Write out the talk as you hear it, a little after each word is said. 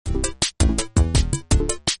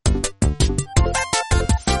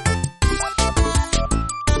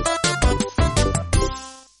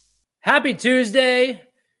Happy Tuesday.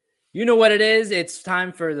 You know what it is. It's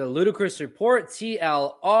time for the Ludicrous Report,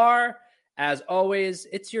 TLR. As always,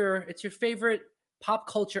 it's your favorite pop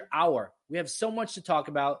culture hour. We have so much to talk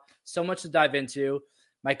about, so much to dive into.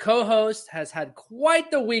 My co-host has had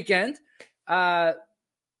quite the weekend.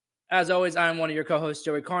 As always, I'm one of your co-hosts,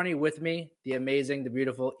 Joey Carney. With me, the amazing, the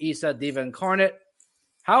beautiful Issa Diva Incarnate.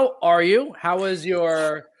 How are you? How was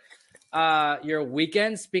your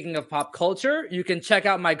weekend? Speaking of pop culture, you can check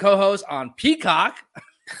out my co-host on Peacock.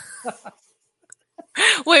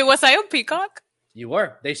 Wait, was I on Peacock? You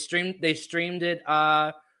were. They streamed it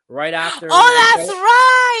right after. Oh, that's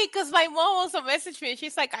right. Because my mom also messaged me. And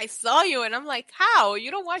she's like, "I saw you," and I'm like, "How?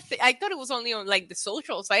 You don't watch it?" I thought it was only on like the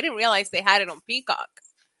socials. I didn't realize they had it on Peacock.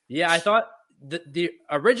 Yeah, I thought the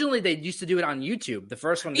originally they used to do it on YouTube. The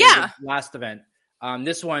first one, last event.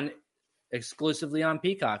 This one exclusively on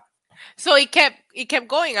Peacock. So it kept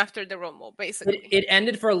going after the Rumble, basically. It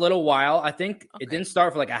ended for a little while. I think it didn't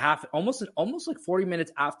start for like a half, almost like 40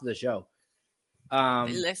 minutes after the show.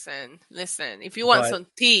 Listen. If you want some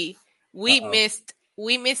tea, we missed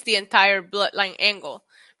the entire Bloodline angle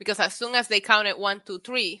because as soon as they counted 1, 2,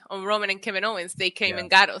 3 on Roman and Kevin Owens, they came and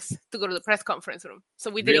got us to go to the press conference room. So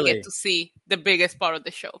we didn't get to see the biggest part of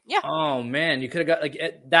the show. Yeah. Oh man, you could have got like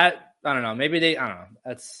that. I don't know. Maybe I don't know.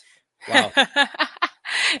 That's wow.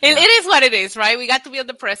 It is what it is, right? We got to be on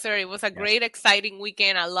the presser. It was a great, exciting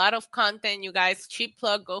weekend. A lot of content, you guys. Cheap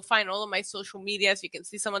plug. Go find all of my social medias. You can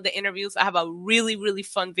see some of the interviews. I have a really, really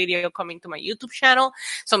fun video coming to my YouTube channel.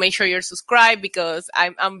 So make sure you're subscribed because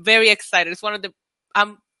I'm very excited. It's one of the,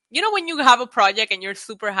 you know, when you have a project and you're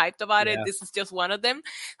super hyped about it, this is just one of them.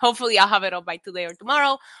 Hopefully I'll have it up by today or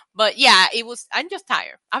tomorrow. But yeah, I'm just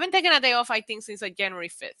tired. I haven't taken a day off, I think, since like January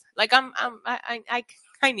 5th. Like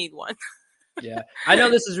I need one. Yeah, I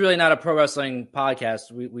know this is really not a pro wrestling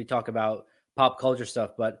podcast. We talk about pop culture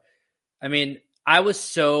stuff, but I mean, I was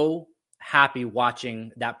so happy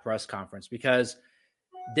watching that press conference because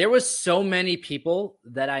there was so many people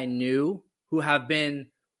that I knew who have been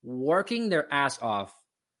working their ass off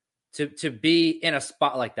to be in a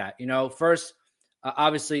spot like that. You know, first,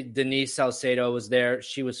 obviously, Denise Salcedo was there.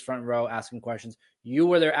 She was front row asking questions. You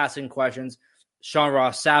were there asking questions. Sean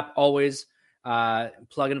Ross Sapp always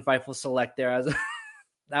plug and Fightful Select there. As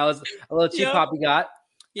that was a little cheap pop you got.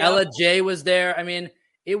 Ella J was there. I mean,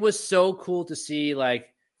 it was so cool to see,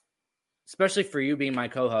 like, especially for you being my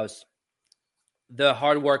co-host, the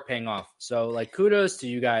hard work paying off. So, like, kudos to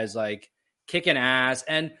you guys, like, kicking ass.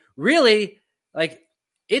 And really, like,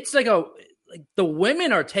 it's like the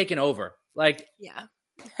women are taking over. Like,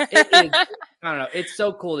 it is, I don't know. It's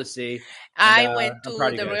so cool to see. And, I went to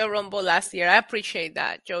the Royal Rumble last year. I appreciate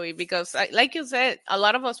that, Joey, because like you said, a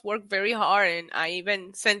lot of us work very hard, and I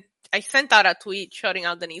sent out a tweet shouting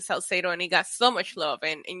out Denise Salcedo, and it got so much love.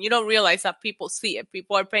 And you don't realize that people see it.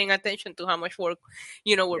 People are paying attention to how much work,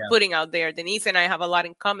 we're putting out there. Denise and I have a lot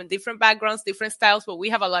in common, different backgrounds, different styles, but we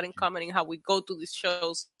have a lot in common in how we go to these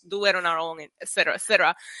shows, do it on our own, et cetera, et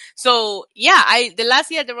cetera. So yeah, the last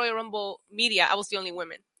year at the Royal Rumble media, I was the only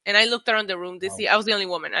woman. And I looked around the room this year. I was the only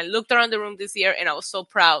woman. I looked around the room this year, and I was so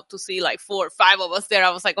proud to see like 4 or 5 of us there. I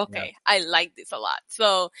was like, okay, I like this a lot.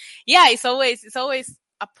 So yeah, it's always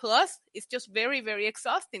a plus. It's just very, very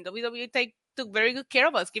exhausting. WWE took very good care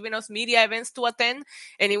of us, giving us media events to attend,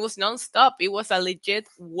 and it was nonstop. It was a legit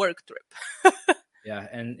work trip. Yeah,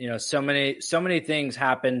 and so many things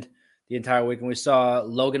happened the entire week, and we saw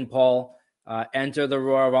Logan Paul enter the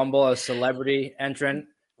Royal Rumble as celebrity entrant.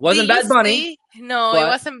 Wasn't Bad Bunny. No, it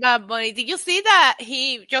wasn't Bad Bunny. Did you see that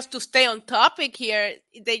he, just to stay on topic here,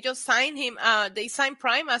 they just signed him, they signed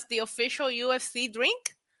Prime as the official UFC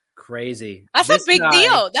drink? Crazy. That's a big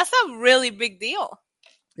deal. That's a really big deal.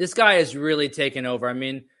 This guy is really taking over. I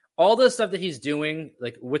mean, all the stuff that he's doing,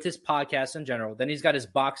 like with his podcast in general, then he's got his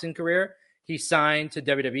boxing career. He signed to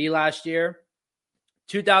WWE last year.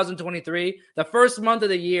 2023, the first month of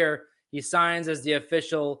the year, he signs as the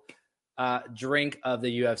official drink of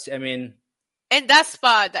the UFC. I mean, and that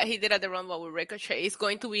spot that he did at the Rumble with Ricochet is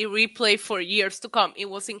going to be replayed for years to come. It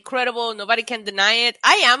was incredible. Nobody can deny it.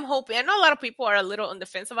 I am hoping. I know a lot of people are a little on the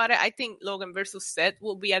fence about it. I think Logan versus Seth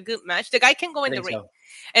will be a good match. The guy can go in the ring,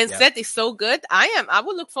 and Seth is so good. I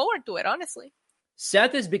would look forward to it, honestly.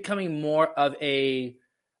 Seth is becoming more of a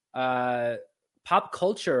pop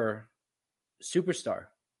culture superstar.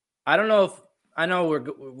 I know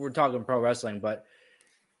we're talking pro wrestling, but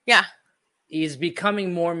yeah. He's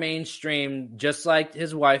becoming more mainstream, just like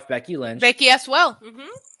his wife, Becky Lynch. Becky as well. Mm-hmm.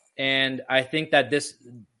 And I think that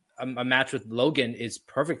a match with Logan is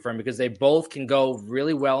perfect for him because they both can go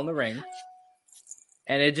really well in the ring.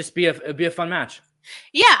 And it'd be a fun match.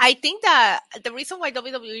 Yeah, I think that the reason why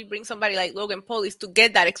WWE brings somebody like Logan Paul is to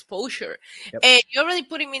get that exposure. Yep. And you're really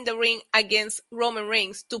putting him in the ring against Roman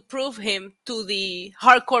Reigns to prove him to the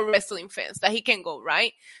hardcore wrestling fans that he can go,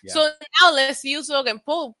 right? Yeah. So now let's use Logan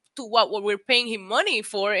Paul to what we're paying him money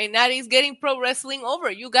for, and that is getting pro wrestling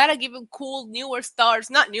over. You gotta give him cool, newer stars.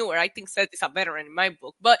 Not newer, I think Seth is a veteran in my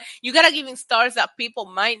book, but you gotta give him stars that people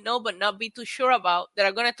might know but not be too sure about, that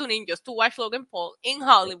are gonna tune in just to watch Logan Paul in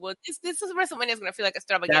Hollywood. This is WrestleMania is gonna feel like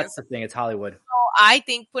extravaganza. That's the thing. It's Hollywood. So I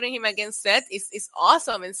think putting him against Seth is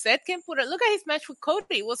awesome, and Seth can put it. Look at his match with Cody.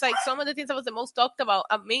 It was like some of the things that was the most talked about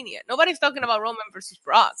at Mania. Nobody's talking about Roman versus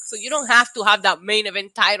Brock, so you don't have to have that main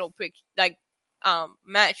event title pick like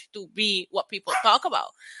match to be what people talk about.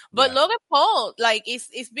 But Logan Paul, like,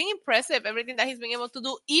 it's being impressive, everything that he's been able to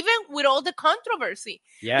do, even with all the controversy.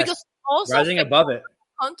 Yes. Because also rising above it.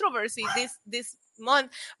 Controversy this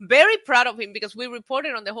month. Very proud of him because we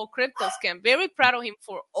reported on the whole crypto scam. Very proud of him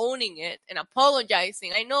for owning it and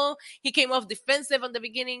apologizing. I know he came off defensive on the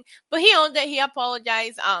beginning, but he owned it. He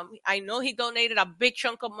apologized. I know he donated a big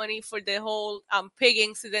chunk of money for the whole pig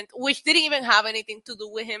incident, which didn't even have anything to do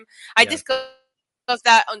with him. I discussed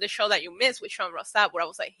that on the show that you missed with Sean Rossap, where I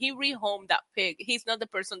was like, he rehomed that pig. He's not the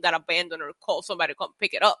person that abandoned or called somebody to come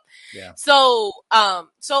pick it up. Yeah. So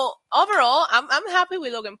overall, I'm happy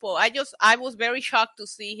with Logan Paul. I was very shocked to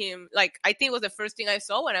see him. Like, I think it was the first thing I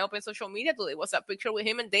saw when I opened social media today was a picture with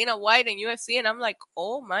him and Dana White and UFC, and I'm like,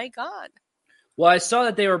 oh my God. Well, I saw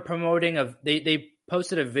that they were promoting they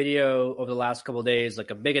posted a video over the last couple of days,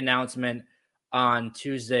 like a big announcement on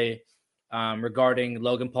Tuesday regarding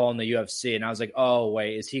Logan Paul in the UFC. And I was like, oh,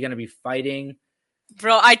 wait, is he going to be fighting?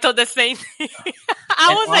 Bro, I thought the same thing.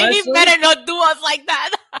 I was honestly, like, he better not do us like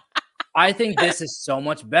that. I think this is so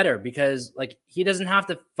much better because, like, he doesn't have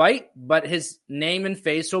to fight, but his name and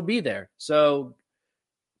face will be there. So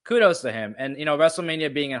kudos to him. And, you know,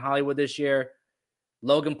 WrestleMania being in Hollywood this year,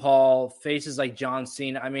 Logan Paul, faces like John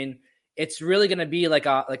Cena. I mean, it's really going to be like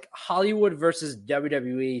Hollywood versus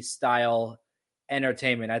WWE style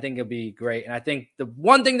entertainment. I think it'll be great. And I think the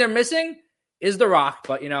one thing they're missing is The Rock,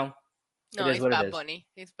 but, you know, no, it's Bad Bunny.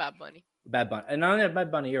 It's Bad Bunny. Bad Bunny. And not only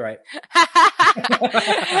Bad Bunny, you're right.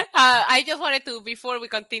 I just wanted to, before we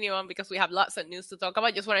continue on, because we have lots of news to talk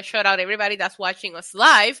about, just want to shout out everybody that's watching us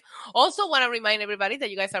live. Also want to remind everybody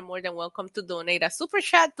that you guys are more than welcome to donate a super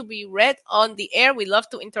chat to be read on the air. We love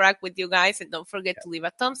to interact with you guys, and don't forget to leave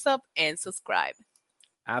a thumbs up and subscribe.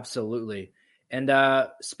 Absolutely. And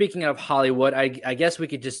speaking of Hollywood, I guess we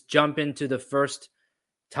could just jump into the first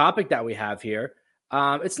topic that we have here.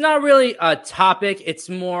 It's not really a topic. It's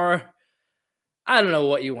more, I don't know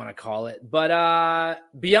what you want to call it, but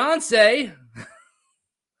Beyonce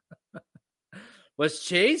was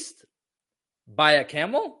chased by a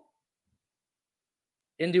camel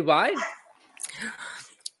in Dubai.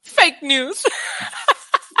 Fake news.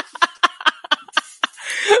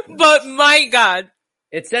 But my God.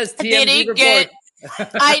 It says TMZ report.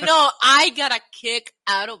 I know. I got a kick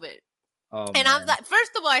out of it. Oh, and I was like,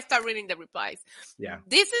 first of all, I start reading the replies. Yeah.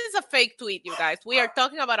 This is a fake tweet, you guys. We are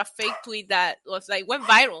talking about a fake tweet that was like went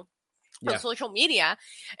viral on social media.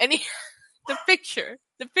 And the picture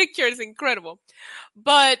is incredible.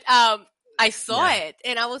 But I saw it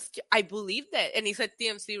and I believed it. And it said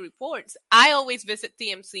TMZ reports. I always visit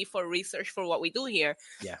TMZ for research for what we do here.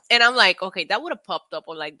 Yeah. And I'm like, okay, that would have popped up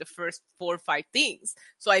on like the first 4 or 5 things.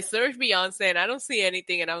 So I searched Beyonce and I don't see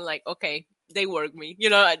anything. And I'm like, okay, they work me. You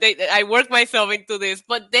know, I worked myself into this.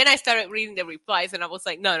 But then I started reading the replies and I was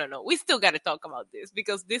like, no. We still got to talk about this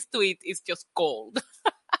because this tweet is just gold.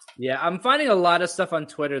 Yeah, I'm finding a lot of stuff on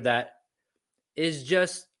Twitter that is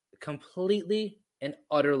just completely and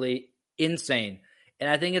utterly insane. And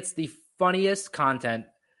I think it's the funniest content.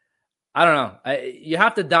 I don't know. You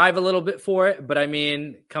have to dive a little bit for it. But I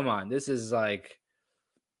mean, come on. This is like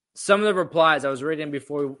some of the replies I was reading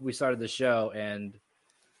before we started the show. And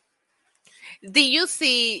do you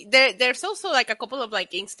see there's also like a couple of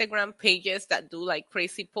like Instagram pages that do like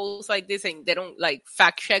crazy posts like this and they don't like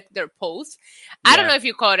fact check their posts. I don't know if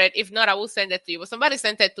you caught it. If not, I will send it to you. But somebody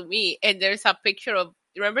sent it to me and there's a picture of,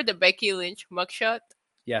 remember the Becky Lynch mugshot?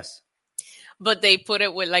 Yes. But they put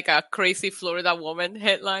it with like a crazy Florida woman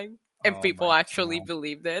headline and people actually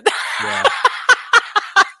believed it. Yeah.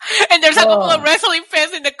 And there's a couple of wrestling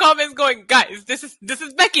fans in the comments going, guys, this is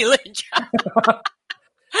Becky Lynch.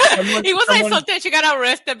 It was like something she got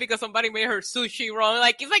arrested because somebody made her sushi wrong.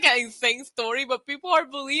 Like, it's like an insane story, but people are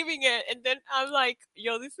believing it. And then I'm like,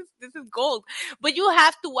 yo, this is gold. But you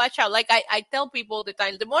have to watch out. Like I tell people all the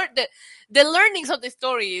time, the learnings of the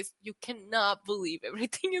story is you cannot believe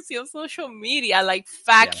everything you see on social media. Like,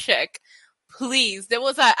 fact check. please.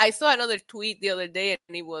 I saw another tweet the other day,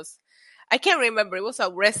 and it was, I can't remember. It was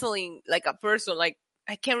a wrestling, like a person, like,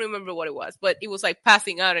 I can't remember what it was, but it was like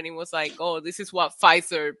passing out, and it was like, oh, this is what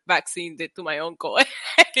Pfizer vaccine did to my uncle.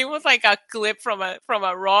 It was like a clip from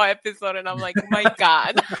a Raw episode, and I'm like, oh my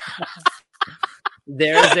God.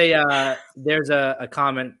 There's a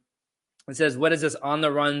comment. It says, "What is this, On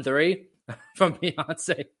the Run 3?" from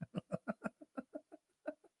Beyonce.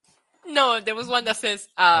 No, there was one that says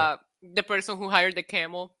the person who hired the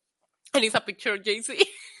camel, and it's a picture of Jay-Z.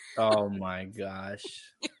 Oh my gosh.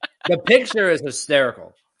 The picture is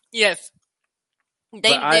hysterical. Yes.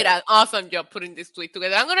 They did an awesome job putting this tweet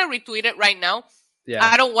together. I'm going to retweet it right now. Yeah.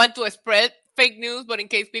 I don't want to spread fake news, but in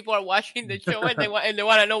case people are watching the show and they want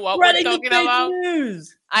to know what we're talking about,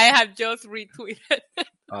 news. I have just retweeted.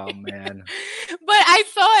 Oh, man. But I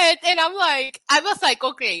saw it, and I was like,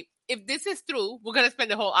 okay, if this is true, we're going to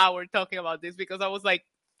spend the whole hour talking about this, because I was like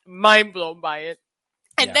mind blown by it.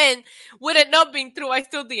 And then, with it not being true, I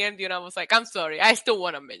still DM'd you, and I was like, I'm sorry, I still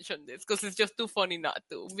want to mention this, because it's just too funny not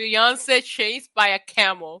to. Beyonce chased by a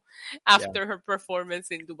camel after her performance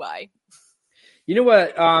in Dubai. You know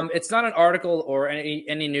what? It's not an article or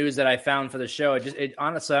any news that I found for the show. It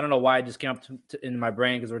honestly, I don't know why it just came up in my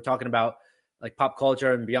brain, because we're talking about like pop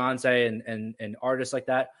culture and Beyonce and artists like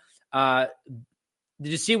that.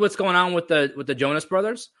 Did you see what's going on with the Jonas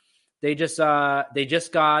Brothers? They just got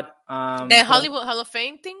the Hollywood Hall of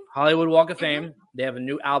Fame thing? Hollywood Walk of Fame. Mm-hmm. They have a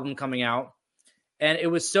new album coming out. And it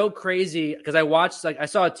was so crazy because I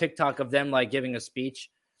saw a TikTok of them like giving a speech,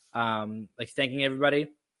 like thanking everybody.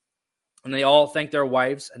 And they all thank their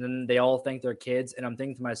wives, and then they all thank their kids. And I'm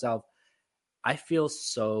thinking to myself, I feel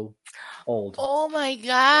so old. Oh my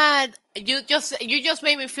God. You just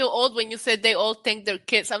made me feel old when you said they all thank their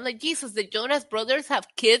kids. I'm like, Jesus, the Jonas Brothers have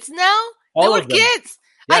kids now? They were kids.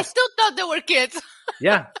 Yes. I still thought they were kids.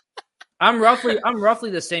 Yeah. I'm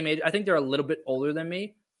roughly the same age. I think they're a little bit older than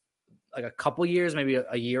me, like a couple years, maybe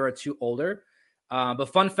a year or two older. But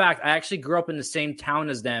fun fact, I actually grew up in the same town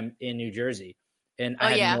as them in New Jersey. And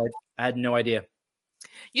I had no idea.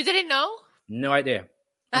 You didn't know? No idea.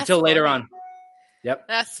 That's until later on. Yep.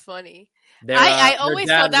 That's funny. I always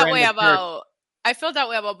felt that way about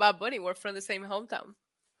Bad Bunny. We're from the same hometown.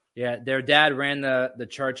 Yeah, their dad ran the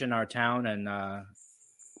church in our town, and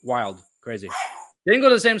wild, crazy. They didn't go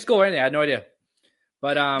to the same school or anything. I had no idea.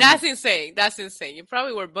 But that's insane. That's insane. You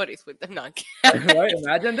probably were buddies with them. Not right?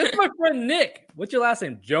 Imagine this is my friend Nick. What's your last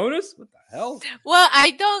name? Jonas? What the hell? Well, I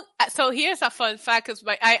don't. So here's a fun fact: because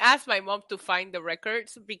I asked my mom to find the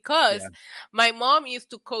records because my mom used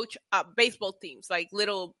to coach baseball teams, like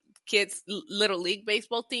little kids, little league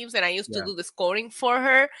baseball teams, and I used to do the scoring for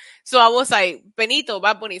her. So I was like, Benito,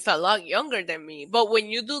 Bad Bunny is a lot younger than me. But when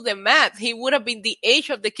you do the math, he would have been the age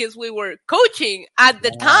of the kids we were coaching at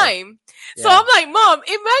the time. Yeah. So I'm like, Mom,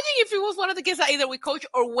 imagine if he was one of the kids that either we coached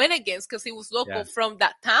or went against, because he was local from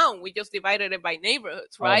that town. We just divided it by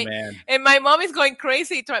neighborhoods, right? Oh, and my mom is going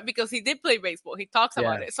crazy because he did play baseball. He talks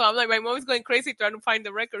about it. So I'm like, my mom is going crazy trying to find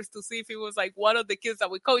the records to see if he was like one of the kids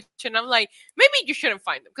that we coached. And I'm like, maybe you shouldn't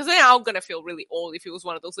find them, because then I'm going to feel really old if he was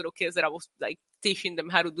one of those little kids that I was like teaching them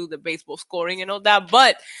how to do the baseball scoring and all that.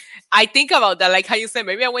 But I think about that, like how you said,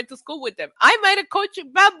 maybe I went to school with them. I might have coached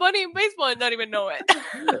Bad Bunny in baseball and not even know it.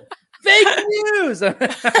 Fake news.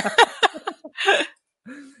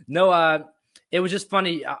 No, it was just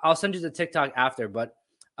funny. I'll send you the TikTok after, but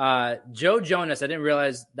Joe Jonas, I didn't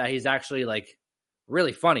realize that he's actually like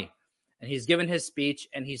really funny, and he's given his speech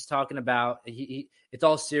and he's talking about it's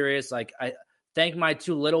all serious. Like, I thank my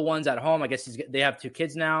two little ones at home. I guess they have two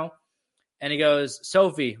kids now. And he goes,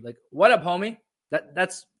 Sophie, like, what up, homie?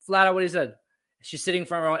 That's flat out what he said. She's sitting in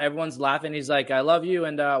front of everyone's laughing. He's like, I love you.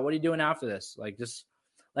 And what are you doing after this? Like, just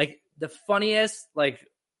like the funniest, like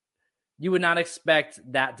you would not expect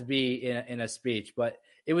that to be in a speech, but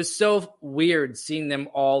it was so weird seeing them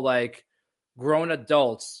all like grown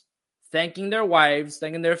adults thanking their wives,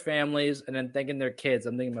 thanking their families, and then thanking their kids.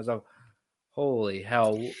 I'm thinking to myself, holy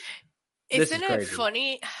hell. Isn't it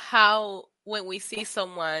funny how when we see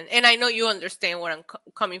someone, and I know you understand where I'm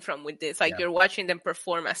coming from with this, like you're watching them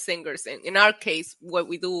perform as singers. And in our case, what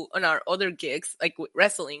we do on our other gigs, like with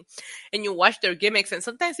wrestling, and you watch their gimmicks, and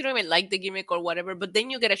sometimes you don't even like the gimmick or whatever, but then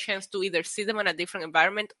you get a chance to either see them in a different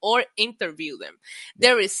environment or interview them.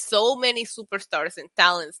 There is so many superstars and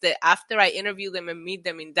talents that after I interview them and meet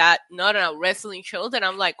them in that, not on a wrestling show, then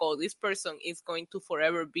I'm like, oh, this person is going to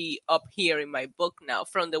forever be up here in my book now,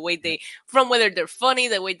 from the way from whether they're funny,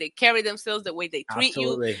 the way they carry themselves, the way they treat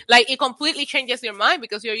you. Like, it completely changes your mind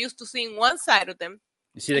because you're used to seeing one side of them.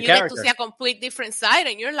 You see the you character. Get to see a complete different side,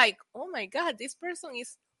 and you're like, oh my God, this person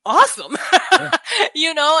is awesome.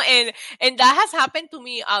 Yeah. And that has happened to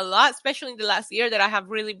me a lot, especially in the last year, that I have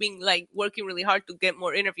really been like working really hard to get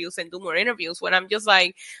more interviews and do more interviews, when I'm just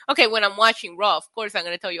like, okay, when I'm watching Raw, of course I'm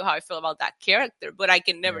going to tell you how I feel about that character, but I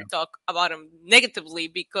can never talk about him negatively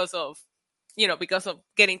because of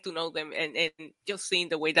getting to know them and just seeing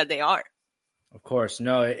the way that they are. Of course.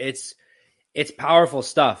 No, it's powerful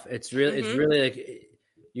stuff. It's Mm-hmm. really like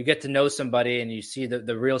you get to know somebody and you see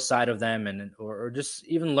the real side of them, and or just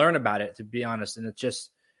even learn about it, to be honest. And it's just,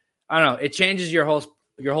 I don't know, it changes your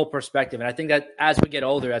whole perspective. And I think that as we get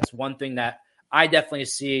older, that's one thing that I definitely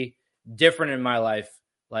see different in my life.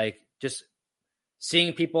 Like just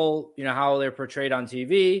seeing people, how they're portrayed on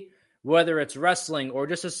TV, whether it's wrestling or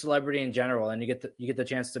just a celebrity in general, and you get the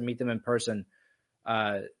chance to meet them in person,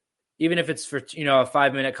 even if it's for a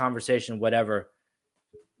 5-minute conversation, whatever.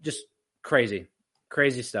 Just crazy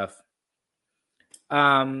stuff.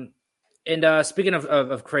 And speaking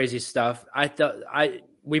of crazy stuff,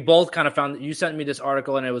 we both kind of found that you sent me this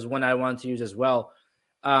article, and it was one I wanted to use as well.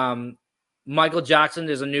 Michael Jackson,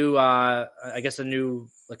 there's a new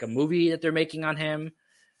like a movie that they're making on him.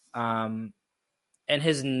 And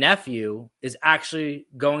his nephew is actually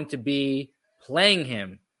going to be playing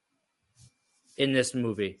him in this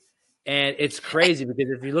movie. And it's crazy because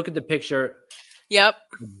if you look at the picture, yep,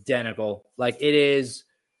 identical. Like, it is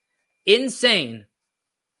insane.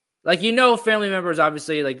 Like, family members,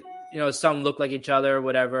 obviously, like, some look like each other or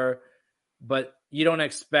whatever, but you don't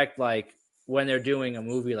expect, like, when they're doing a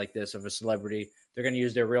movie like this of a celebrity, they're going to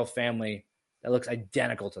use their real family that looks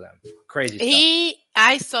identical to them. Crazy stuff.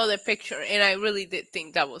 I saw the picture and I really did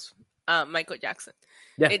think that was Michael Jackson.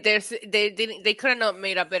 Yeah. They could have not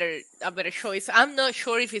made a better choice. I'm not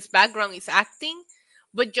sure if his background is acting,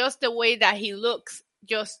 but just the way that he looks,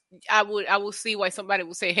 I would see why somebody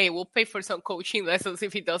would say, hey, we'll pay for some coaching lessons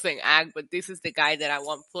if he doesn't act, but this is the guy that I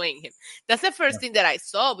want playing him. That's the first thing that I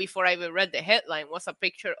saw before I even read the headline, was a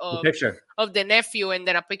picture of the nephew, and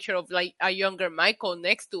then a picture of like a younger Michael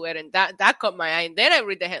next to it, and that caught my eye. And then I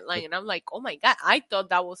read the headline and I'm like, oh my God, I thought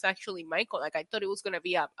that was actually Michael. Like, I thought it was going to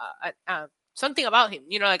be a something about him,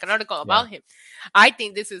 like an article about him. I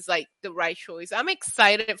think this is like the right choice. I'm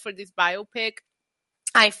excited for this biopic.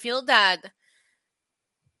 I feel that,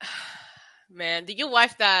 man, did you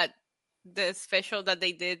watch the special that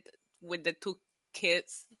they did with the two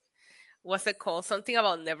kids? What's it called? Something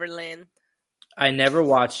about Neverland. I never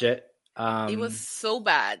watched it. It was so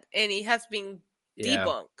bad, and it has been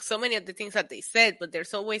debunked. So many of the things that they said, but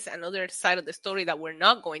there's always another side of the story that we're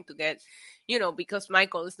not going to get, because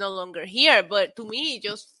Michael is no longer here. But to me,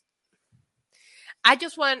 I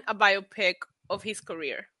just want a biopic of his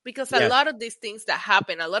career, because a lot of these things that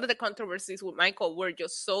happen, a lot of the controversies with Michael were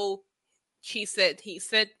just so she said, he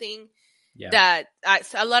said thing that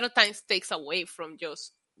a lot of times takes away from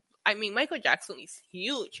just, Michael Jackson is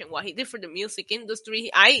huge, and what he did for the music industry,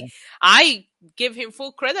 I give him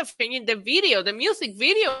full credit for the music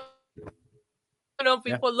video.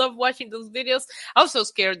 People love watching those videos. I was so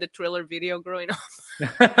scared of the Thriller video growing up.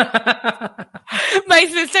 My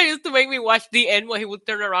sister used to make me watch the end when he would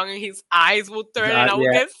turn around and his eyes would turn, and I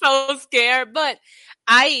would get so scared. But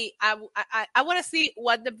I want to see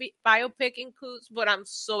what the biopic includes, but I'm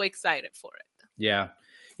so excited for it. Yeah.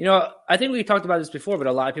 I think we talked about this before, but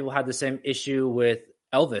a lot of people had the same issue with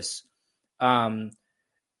Elvis. I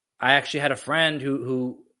actually had a friend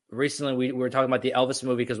who recently we were talking about the Elvis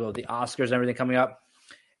movie because of the Oscars and everything coming up.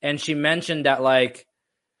 And she mentioned that, like,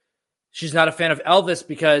 she's not a fan of Elvis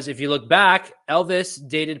because if you look back, Elvis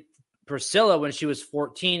dated Priscilla when she was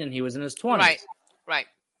 14 and he was in his 20s. Right.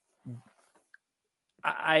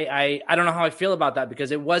 I don't know how I feel about that,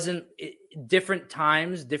 because it wasn't different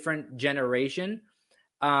times, different generation.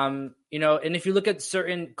 And if you look at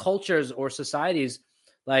certain cultures or societies,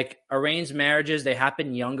 like arranged marriages, they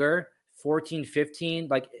happen younger, 14, 15.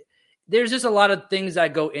 Like, there's just a lot of things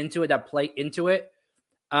that go into it, that play into it.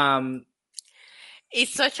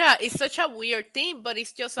 It's such a weird thing, but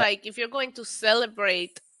it's just like, if you're going to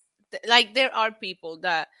celebrate, like, there are people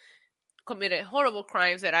that committed horrible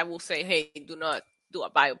crimes that I will say, hey, do not do a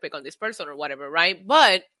biopic on this person or whatever, right?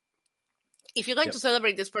 But if you're going to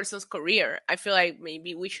celebrate this person's career, I feel like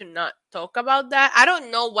maybe we should not talk about that. I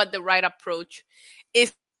don't know what the right approach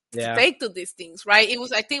is to take to these things, right?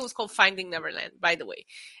 I think it was called Finding Neverland, by the way.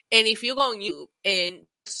 And if you go on YouTube, and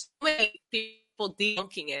so many people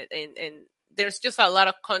debunking it, and there's just a lot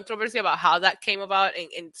of controversy about how that came about,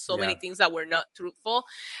 and so many things that were not truthful.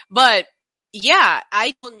 But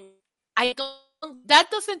I don't. That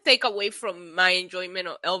doesn't take away from my enjoyment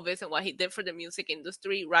of Elvis and what he did for the music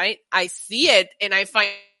industry, right? I see it and I find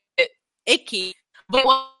it icky. But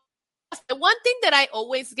The one thing that I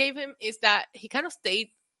always gave him is that he kind of stayed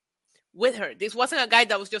with her. This wasn't a guy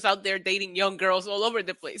that was just out there dating young girls all over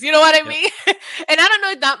the place. You know what I mean? And I don't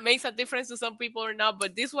know if that makes a difference to some people or not,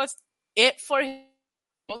 but this was it for him.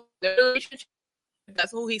 The relationship,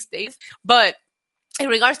 that's who he stays. But in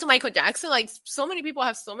regards to Michael Jackson, like so many people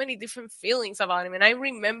have so many different feelings about him. And I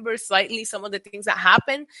remember slightly some of the things that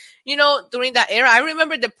happened, during that era. I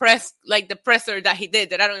remember the presser that he did,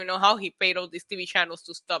 that I don't even know how he paid all these TV channels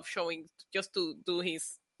to stop showing just to do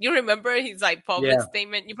his. You remember his like public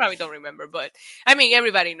statement? You probably don't remember, but I mean,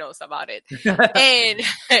 everybody knows about it. And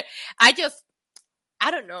I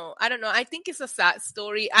don't know. I think it's a sad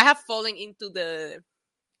story. I have fallen into the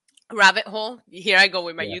rabbit hole. Here I go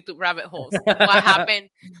with my YouTube rabbit holes.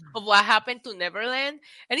 What happened to Neverland.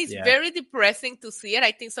 And it's very depressing to see it.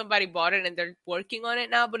 I think somebody bought it and they're working on it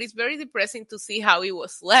now, but it's very depressing to see how it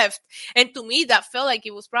was left. And to me, that felt like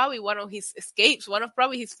it was probably one of his escapes, one of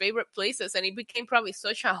probably his favorite places. And it became probably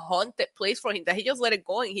such a haunted place for him that he just let it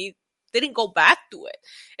go and he didn't go back to it.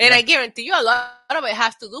 And I guarantee you a lot of it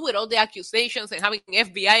has to do with all the accusations and having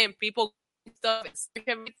FBI and people and stuff.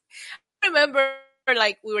 I remember,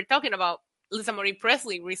 like we were talking about Lisa Marie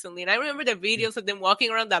Presley recently, and I remember the videos of them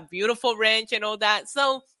walking around that beautiful ranch and all that.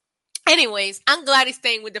 So anyways, I'm glad he's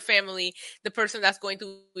staying with the family, the person that's going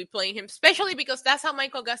to be playing him, especially because that's how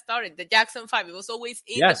Michael got started. The Jackson 5, it was always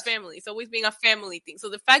in the family. It's always been a family thing. So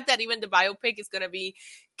the fact that even the biopic is going to be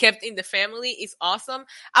kept in the family is awesome.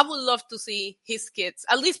 I would love to see his kids,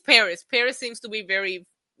 at least Paris. Paris seems to be very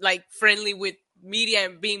like friendly with media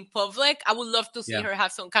and being public. I would love to see her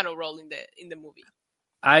have some kind of role in the movie.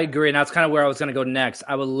 I agree. And that's kind of where I was going to go next.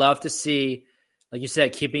 I would love to see, like you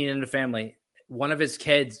said, keeping it in the family, one of his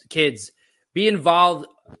kids be involved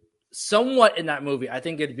somewhat in that movie. I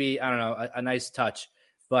think it'd be, I don't know, a nice touch.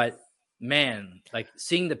 But man, like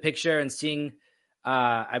seeing the picture and seeing,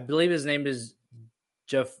 I believe his name is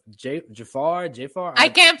Jafar. I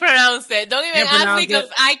can't pronounce it. Don't even ask me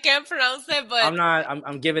because I can't pronounce it. But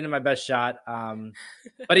I'm giving it my best shot.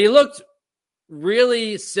 But he looked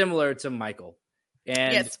really similar to Michael,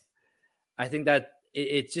 and I think that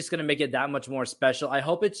it's just going to make it that much more special. I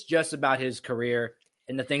hope it's just about his career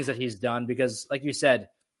and the things that he's done, because, like you said,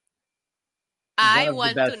 I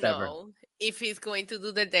want to know if he's going to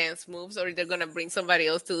do the dance moves or if they're going to bring somebody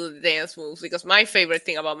else to do the dance moves, because my favorite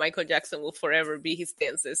thing about Michael Jackson will forever be his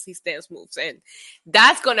dance moves. And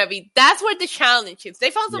that's where the challenge is. They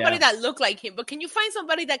found somebody that looked like him, but can you find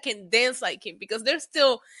somebody that can dance like him? Because there's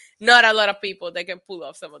still not a lot of people that can pull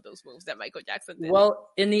off some of those moves that Michael Jackson did. Well,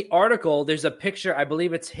 in the article, there's a picture, I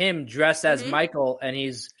believe it's him dressed as Michael, and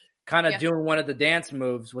he's kind of doing one of the dance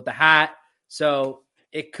moves with the hat. So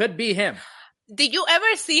it could be him. Did you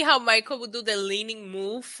ever see how Michael would do the leaning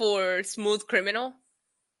move for Smooth Criminal?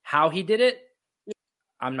 How he did it?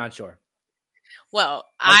 I'm not sure. Well,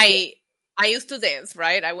 I used to dance,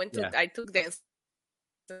 right? I took dance.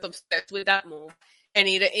 I was obsessed with that move. And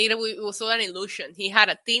it was all an illusion. He had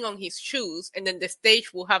a thing on his shoes, and then the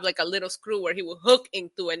stage will have like a little screw where he would hook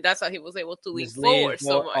into, and that's how he was able to lean forward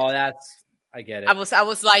so much. Oh, I get it. I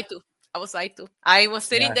was lied to. I was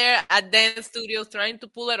sitting there at dance studio trying to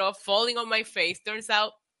pull it off, falling on my face. Turns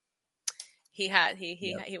out he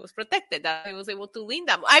was protected, that he was able to lean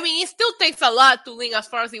that. I mean, it still takes a lot to lean as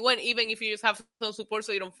far as he went, even if you just have some support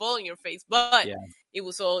so you don't fall on your face. But it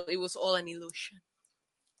was all an illusion.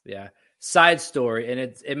 Yeah. Side story, and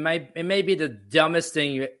it may be the dumbest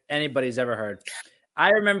thing anybody's ever heard. I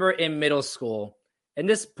remember in middle school, and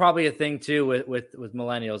this is probably a thing too with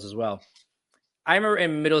millennials as well. I remember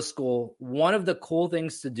in middle school, one of the cool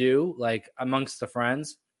things to do, like amongst the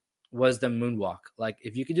friends, was the moonwalk. Like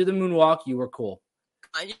if you could do the moonwalk, you were cool.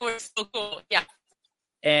 You were so cool, yeah.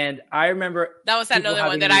 And I remember that was another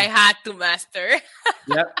one that I had to master.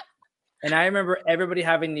 Yep. And I remember everybody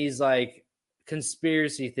having these like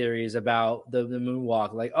conspiracy theories about the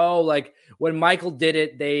moonwalk. Like, oh, like when Michael did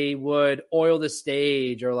it, they would oil the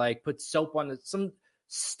stage or like put soap on some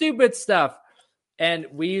stupid stuff. And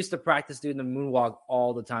we used to practice doing the moonwalk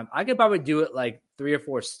all the time. I could probably do it like 3 or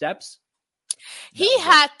 4 steps.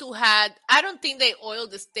 I don't think they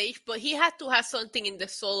oiled the stage, but he had to have something in the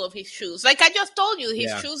sole of his shoes. Like I just told you,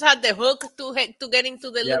 his shoes had the hook to get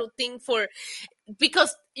into the little thing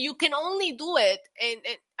because you can only do it. And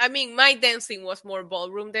I mean, my dancing was more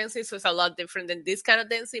ballroom dancing, so it's a lot different than this kind of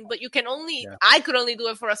dancing, but I could only do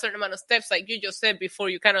it for a certain amount of steps, like you just said before,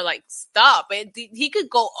 you kind of like stop. And he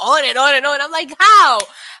could go on and on and on. I'm like,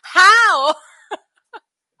 how?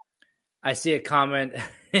 I see a comment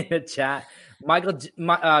in the chat.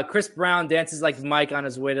 Chris Brown dances like Mike on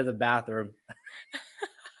his way to the bathroom.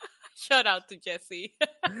 Shout out to Jesse.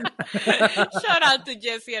 Shout out to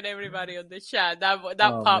Jesse and everybody on the chat. That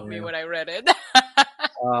popped me when I read it.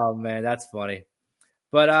 Oh man, that's funny.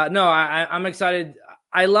 But no, I'm excited.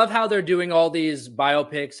 I love how they're doing all these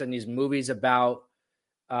biopics and these movies about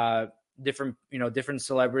different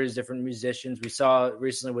celebrities, different musicians. We saw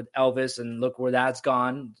recently with Elvis, and look where that's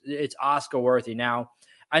gone. It's Oscar worthy. Now,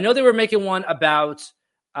 I know they were making one about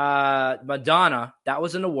Madonna. That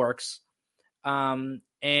was in the works.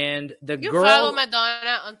 And the you girl. follow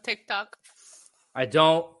Madonna on TikTok? I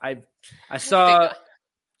don't. I saw.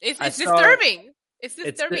 It's disturbing. It's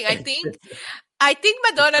disturbing. I think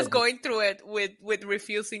Madonna's going through it with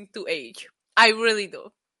refusing to age. I really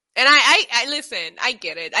do. And I listen, I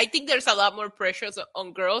get it. I think there's a lot more pressures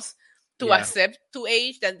on girls to accept to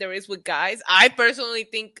age than there is with guys. I personally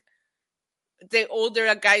think the older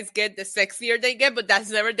a guys get, the sexier they get, but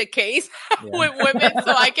that's never the case with women.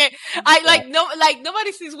 So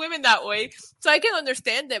nobody sees women that way. So I can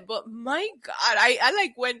understand that. But my God, I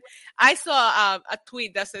like when I saw a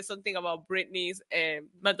tweet that says something about Britney's and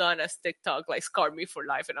Madonna's TikTok, like scarred me for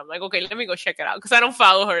life. And I'm like, okay, let me go check it out because I don't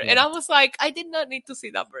follow her. And I was like, I did not need to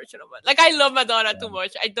see that version of it. Like, I love Madonna too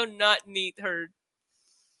much. I do not need her.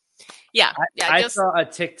 I saw a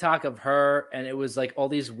TikTok of her, and it was like all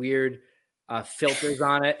these weird filters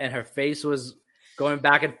on it, and her face was going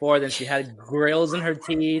back and forth, and she had grills in her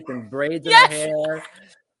teeth and braids in her hair,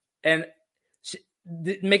 and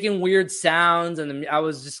making weird sounds, and I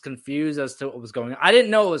was just confused as to what was going on. I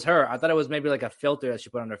didn't know it was her. I thought it was maybe like a filter that she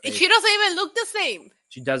put on her face. She doesn't even look the same.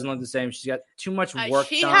 She doesn't look the same. She's got too much work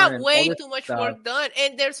she done. had way too much work done,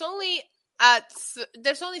 and there's only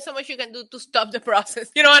so much you can do to stop the process.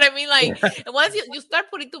 You know what I mean? Like, once you start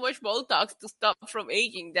putting too much Botox to stop from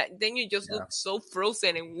aging, then you just look so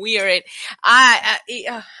frozen and weird. And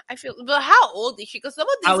I feel. But how old is she? Because some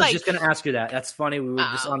of these, I was just going to ask you that. That's funny. We were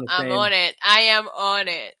just on the same. I'm on it. I am on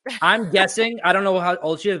it. I'm guessing. I don't know how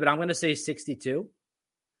old she is, but I'm going to say 62.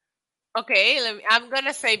 Okay, I'm going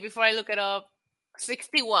to say, before I look it up,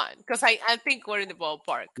 61, because I think we're in the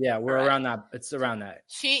ballpark. Yeah, we're around that. It's around that.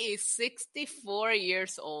 She is 64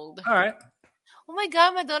 years old. All right. Oh my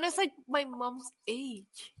God, Madonna's like my mom's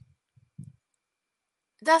age.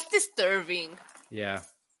 That's disturbing. Yeah,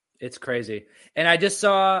 it's crazy. And I just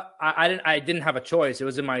saw. I didn't have a choice. It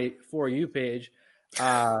was in my For You page.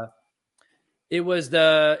 It was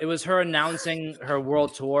her announcing her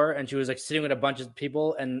world tour, and she was like sitting with a bunch of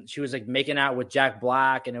people, and she was like making out with Jack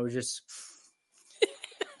Black, and it was just.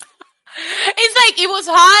 It's like it was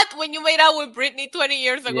hot when you made out with Britney 20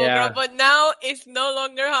 years ago, girl, but now it's no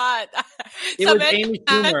longer hot. It was Amy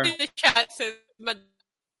Schumer. In the chat says, Madonna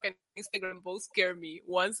and Instagram both scare me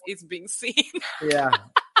once it's being seen. Yeah,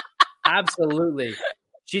 absolutely.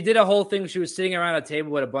 She did a whole thing. She was sitting around a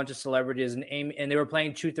table with a bunch of celebrities, and they were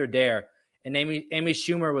playing Truth or Dare. And Amy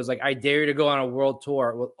Schumer was like, "I dare you to go on a world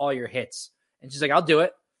tour with all your hits." And she's like, "I'll do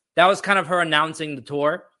it." That was kind of her announcing the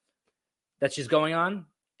tour that she's going on.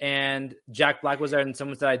 And Jack Black was there, and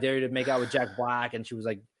someone said, "I dare you to make out with Jack Black." And she was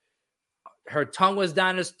like, her tongue was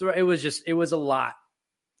down his throat. It was a lot.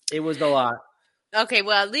 It was a lot. Okay,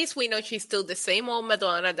 well, at least we know she's still the same old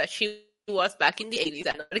Madonna that she was back in the 80s.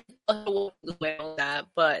 I know that,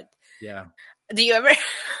 but yeah. Do you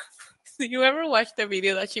ever watch the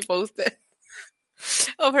video that she posted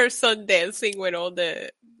of her son dancing when all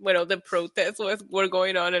the protests were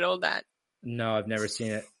going on and all that? No, I've never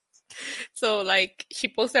seen it. So, like, she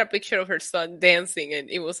posted a picture of her son dancing, and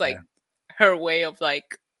it was like her way of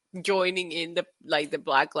like joining in the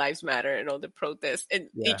Black Lives Matter and all the protests, and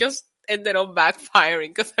it just ended up backfiring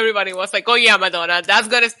because everybody was like, "Oh yeah, Madonna, that's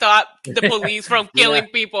gonna stop the police from killing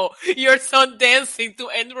people. Your son dancing to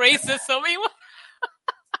end racism."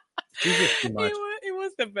 It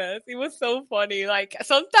was the best. It was so funny. Like,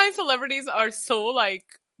 sometimes celebrities are so like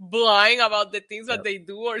blind about the things that they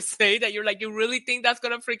do or say that you're like, you really think that's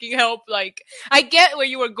gonna freaking help? Like, I get where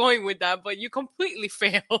you were going with that, but you completely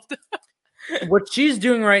failed. What she's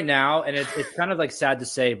doing right now, and it's kind of like sad to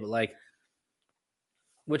say, but like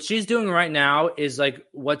what she's doing right now is like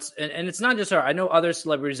and it's not just her. I know other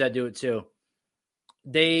celebrities that do it too.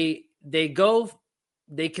 They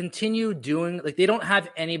continue doing, like, they don't have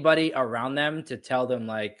anybody around them to tell them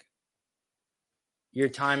like, your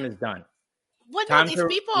time is done. What these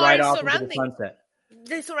people are surrounding?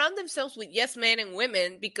 They surround themselves with yes men and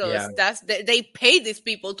women because they pay these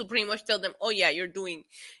people to pretty much tell them, "Oh yeah, you're doing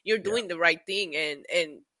the right thing," and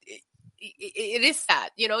it is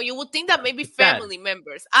sad. You know, you would think that maybe family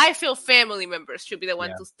members. I feel family members should be the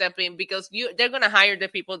one to step in because they're gonna hire the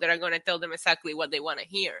people that are gonna tell them exactly what they want to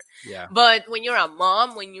hear. Yeah. But when you're a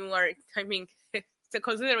mom, when you are, I mean,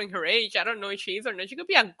 considering her age, I don't know if she is or not. She could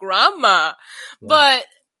be a grandma, Yeah. but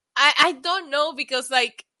I don't know because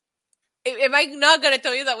like. Am I not gonna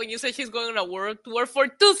tell you that when you say she's going on a world tour, for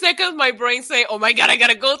 2 seconds my brain say, "Oh my god, I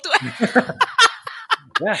gotta go to it."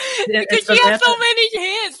 Yeah, Because she has so many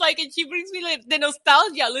hits, like, and she brings me like the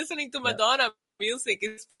nostalgia listening to Madonna music.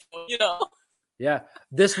 Is Yeah,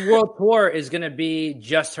 this world tour is gonna be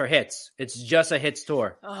just her hits. It's just a hits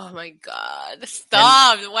tour. Oh my god!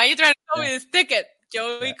 Stop! Why are you trying to sell me this ticket,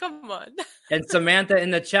 Joey? Yeah. Come on. And Samantha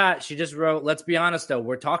in the chat, she just wrote, "Let's be honest, though,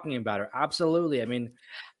 we're talking about her." Absolutely. I mean,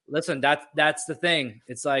 listen, that's the thing.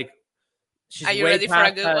 It's like she's Are you way ready for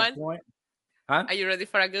a good one? Point. Huh? Are you ready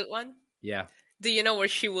for a good one? Yeah. Do you know where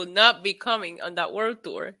she will not be coming on that world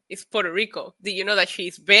tour? It's Puerto Rico. Do you know that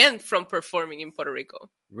she's banned from performing in Puerto Rico?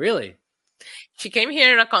 Really? She came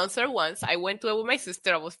here in a concert once. I went to it with my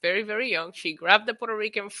sister. I was very, very young. She grabbed the Puerto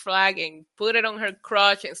Rican flag and put it on her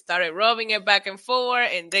crotch and started rubbing it back and forth.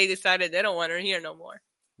 And they decided they don't want her here no more.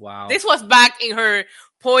 Wow. This was back in her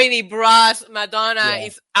pointy bras, Madonna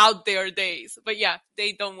is out there days. But yeah,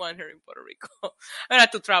 they don't want her in Puerto Rico. I have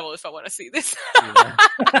to travel if I want to see this.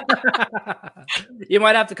 You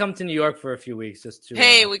might have to come to New York for a few weeks just to.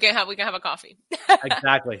 Hey, we can have a coffee.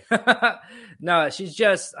 Exactly. No, she's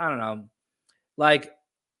just, I don't know. Like,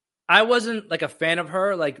 I wasn't like a fan of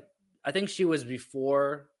her. Like, I think she was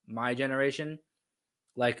before my generation.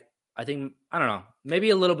 Like, I don't know, maybe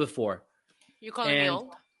a little before. You calling me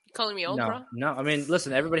old? You calling me old, bro? No. I mean,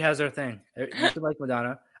 listen, everybody has their thing. You can like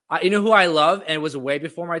Madonna. You know who I love, and it was way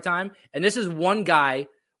before my time. And this is one guy,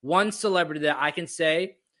 one celebrity that I can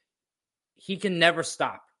say he can never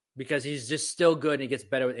stop because he's just still good and he gets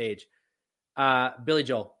better with age. Billy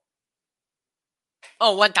Joel.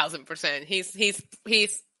 Oh, 1000%.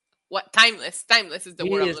 He's what? Timeless. Timeless is the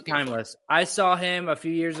word I'm looking timeless. For. I saw him a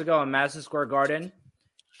few years ago in Madison Square Garden.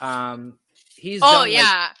 He's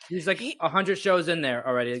he's like 100 shows in there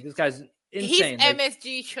already. Like, this guy's insane. His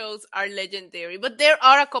MSG shows are legendary, but there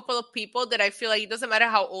are a couple of people that I feel like it doesn't matter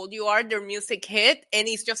how old you are, their music hit, and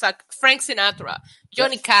it's just like Frank Sinatra,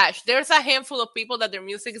 Johnny Cash. There's a handful of people that their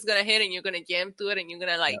music is gonna hit, and you're gonna jam to it, and you're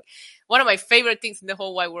gonna like. Yep. One of my favorite things in the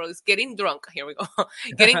whole wide world is getting drunk. Here we go,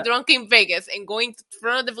 getting drunk in Vegas and going to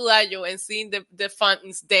front of the Bellagio and seeing the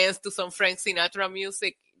fountains dance to some Frank Sinatra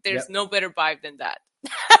music. There's no better vibe than that.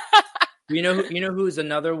 You know who's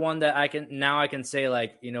another one that I can say,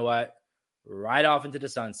 like, you know what, right off into the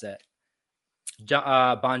sunset.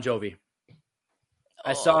 Bon Jovi.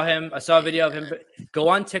 I saw a video of him. Go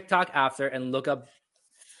on TikTok after and look up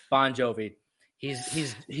Bon Jovi.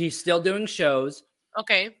 He's still doing shows.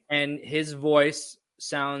 Okay. And his voice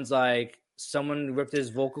sounds like someone ripped his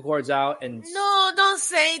vocal cords out. And no, don't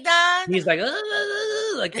say that. He's like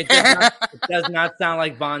it does not sound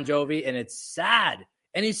like Bon Jovi, and it's sad.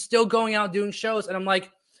 And he's still going out doing shows. And I'm like,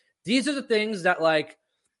 these are the things that, like,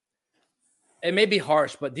 it may be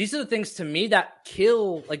harsh, but these are the things to me that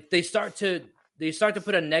kill. Like, they start to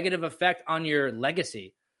put a negative effect on your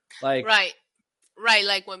legacy. Like, right.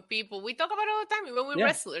 Like when people, we talk about it all the time, even with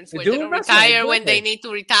wrestlers, when they don't retire, when they need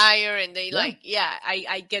to retire, and they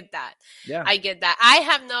I get that. Yeah. I get that. I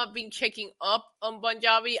have not been checking up on Bon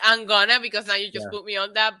Jovi. I'm gonna, because now you just put me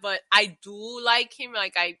on that, but I do like him.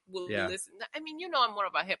 Like, I will listen. I mean, I'm more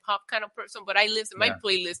of a hip hop kind of person, but I listen. My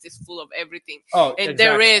playlist is full of everything. Oh, and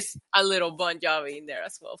there is a little Bon Jovi in there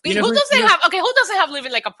as well. Who doesn't have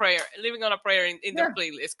living on a prayer in their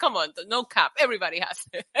playlist? Come on, no cap. Everybody has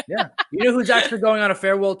it. Yeah. You know who's actually going on a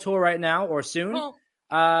farewell tour right now or soon? Oh.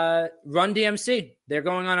 Run DMC. They're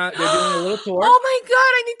doing a little tour. Oh my god,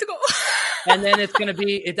 I need to go. And then it's gonna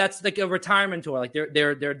be that's like a retirement tour. Like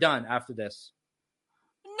they're done after this.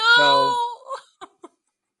 No. So,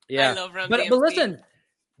 yeah. I love Run DMC. But listen,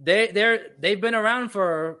 they've been around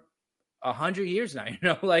for 100 years now.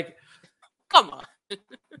 Like, come on.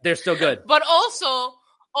 They're still good. But also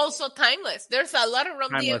timeless. There's a lot of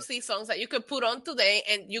Run DMC songs that you could put on today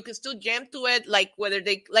and you can still jam to it, like whether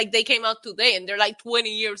they came out today and they're like 20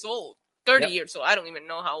 years old, 30 years old. I don't even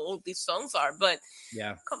know how old these songs are, but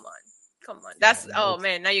come on. That's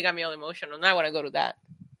man, now you got me all emotional. Now I want to go to that.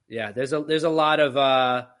 Yeah, there's a lot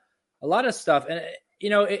of stuff, and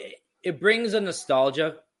it brings a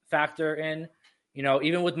nostalgia factor in.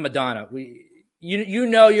 Even with Madonna,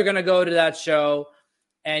 you're gonna go to that show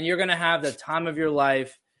and you're gonna have the time of your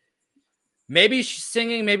life. Maybe she's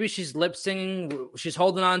singing, maybe she's lip singing, she's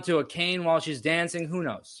holding on to a cane while she's dancing. Who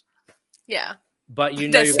knows? Yeah. But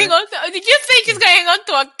did you say she's going on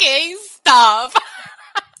to a cane? Stop.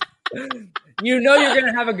 You're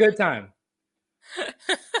gonna have a good time.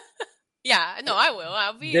 Yeah, no, I will.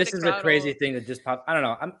 I'll be. This is a crazy thing that just popped. I don't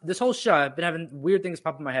know. This whole show, I've been having weird things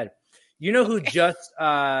pop in my head. You know who just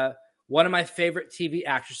one of my favorite TV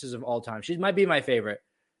actresses of all time. She might be my favorite.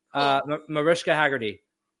 Mariska Hargitay.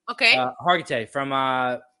 Okay. Hargitay from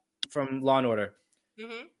Law and Order.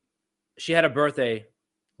 Mm-hmm. She had a birthday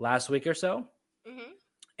last week or so,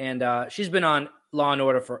 and she's been on Law and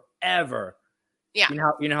Order forever. Yeah.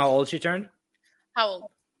 You know how old she turned? How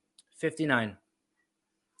old? 59.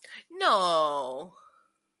 No.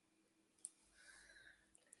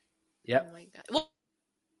 Yep. Oh my God. Well,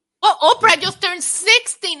 Oprah just turned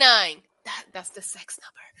 69. That's the sex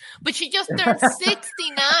number. But she just turned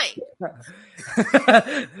 69.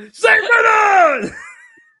 69!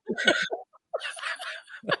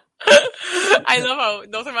 I love how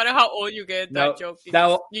it doesn't matter how old you get, that joke.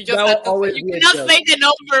 You just have to say, you cannot say the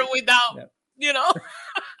number without, you know.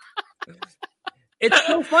 It's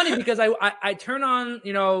so funny because I turn on,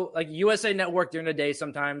 like USA Network during the day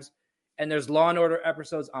sometimes, and there's Law and Order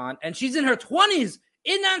episodes on, and she's in her 20s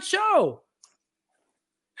in that show.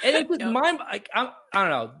 And it's just I don't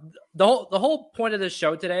know. The whole point of this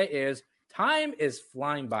show today is time is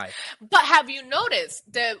flying by. But have you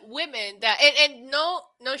noticed the women that and no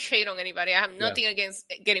shade on anybody. I have nothing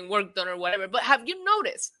against getting work done or whatever. But have you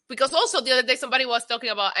noticed? Because also the other day somebody was talking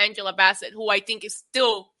about Angela Bassett, who I think is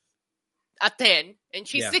still a 10, and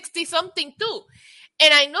she's 60 something too.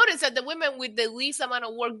 And I noticed that the women with the least amount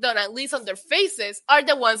of work done, at least on their faces, are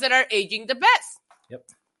the ones that are aging the best. Yep.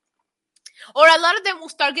 Or a lot of them will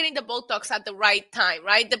start getting the Botox at the right time,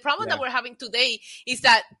 right? The problem that we're having today is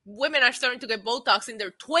that women are starting to get Botox in their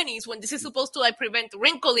 20s when this is supposed to like prevent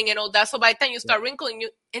wrinkling and all that. So by the time you start wrinkling,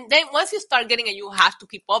 and then once you start getting it, you have to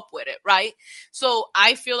keep up with it, right? So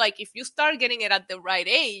I feel like if you start getting it at the right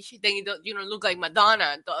age, then you don't look like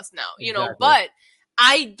Madonna does now, you know. But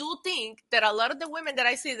I do think that a lot of the women that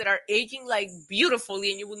I see that are aging like beautifully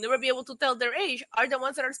and you will never be able to tell their age are the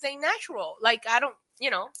ones that are staying natural. Like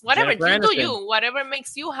whatever, you whatever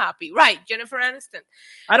makes you happy. Right, Jennifer Aniston.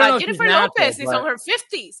 I don't know if Jennifer Lopez is on her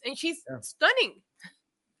 50s and she's stunning.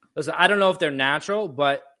 Listen, I don't know if they're natural,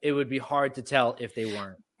 but it would be hard to tell if they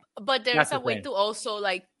weren't. But there's a way to also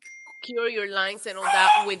like cure your lines and all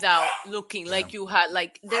that without looking like you had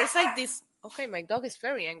there's like this. Okay, my dog is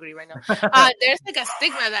very angry right now. There's like a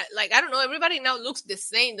stigma that, like, I don't know, everybody now looks the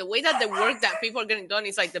same. The way that the work that people are getting done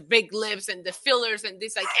is like the big lips and the fillers and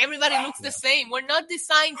this, like everybody looks the same. We're not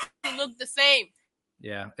designed to look the same.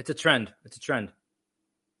 Yeah, it's a trend. But,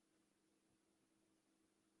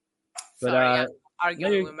 sorry, I'm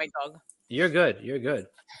arguing with my dog. You're good.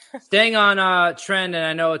 Staying on trend, and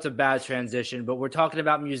I know it's a bad transition, but we're talking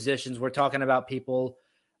about musicians. We're talking about people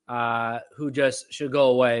who just should go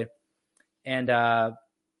away. And,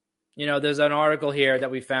 there's an article here that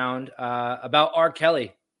we found about R.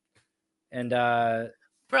 Kelly. And, bro,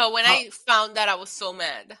 when I found that, I was so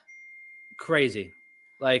mad. Crazy.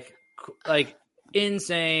 Like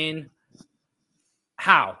insane.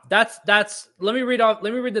 How? That's, let me read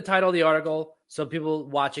the title of the article so people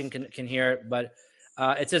watching can hear it. But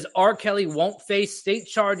it says R. Kelly won't face state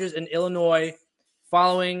charges in Illinois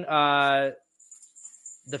following the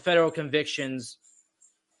federal convictions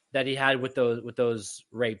that he had with those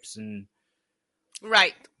rapes and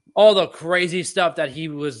all the crazy stuff that he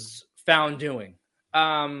was found doing.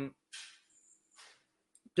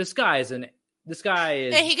 This guy is, and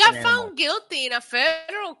he got found guilty in a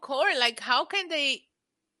federal court. Like, how can they?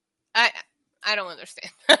 I don't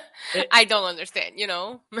understand. I don't understand.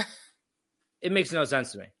 It makes no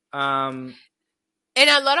sense to me. And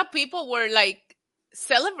a lot of people were like,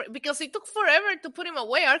 celebrate because it took forever to put him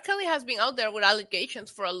away. R. Kelly has been out there with allegations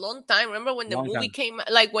for a long time. Remember when the movie came,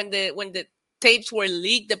 like when the tapes were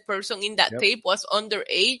leaked, the person in that tape was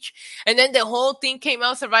underage, and then the whole thing came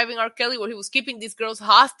out, Surviving R. Kelly, where he was keeping these girls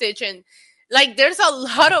hostage, and like there's a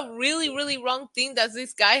lot of really, really wrong things that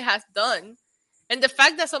this guy has done. And the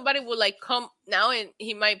fact that somebody would like come now and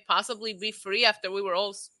he might possibly be free after we were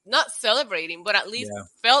all not celebrating, but at least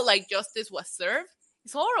felt like justice was served,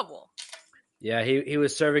 it's horrible. Yeah, he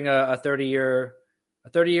was serving a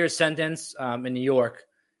 30-year sentence in New York,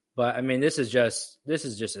 but I mean this is just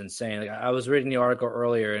insane. Like I was reading the article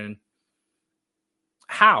earlier, and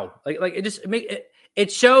how like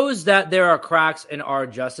it shows that there are cracks in our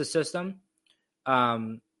justice system.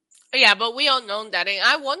 Yeah, but we all know that, and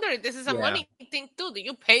I wonder if this is a money thing too. Do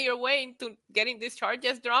you pay your way into getting these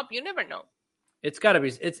charges dropped? You never know. It's got to be.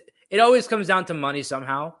 It always comes down to money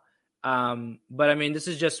somehow. But I mean, this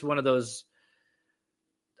is just one of those.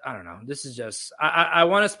 I don't know. This is just. I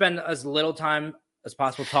want to spend as little time as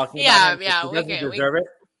possible talking about it. Yeah, he doesn't deserve it.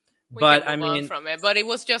 But I mean, from it. But it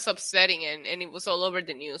was just upsetting, and it was all over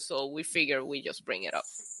the news. So we figured we just bring it up.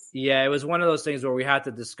 Yeah, it was one of those things where we had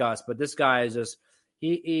to discuss. But this guy is just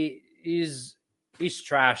he he's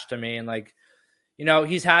trash to me. And like, you know,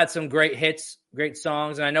 he's had some great hits, great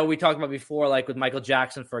songs. And I know we talked about before, like with Michael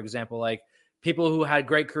Jackson, for example, like people who had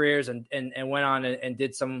great careers and went on and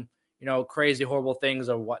did some, you know, crazy, horrible things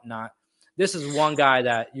or whatnot. This is one guy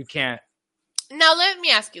that you can't. Now, let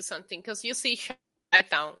me ask you something, because you see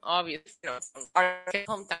Down, obviously, you know, from our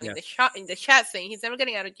hometown, Yeah. in the chat saying he's never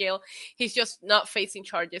getting out of jail. He's just not facing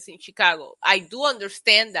charges in Chicago. I do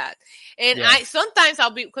understand that. And Yeah. sometimes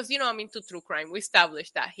I'll be, because, you know, I'm into true crime. We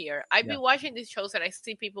established that here. I'd be Yeah. watching these shows and I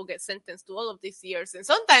see people get sentenced to all of these years. And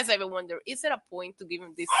sometimes I even wonder, is there a point to give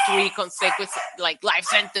them these 3 consecutive, like, life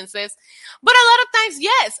sentences? But a lot of times,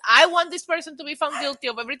 yes, I want this person to be found guilty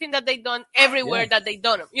of everything that they've done everywhere that they've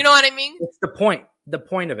done them. You know what I mean? It's the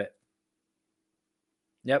point of it.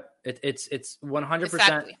 Yep. It's 100%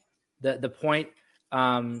 Exactly. the point.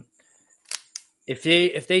 If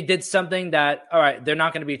they did something that, all right, they're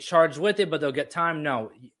not going to be charged with it, but they'll get time.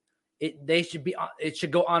 No, it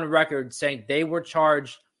should go on record saying they were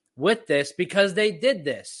charged with this because they did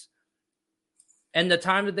this. And the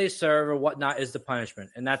time that they serve or whatnot is the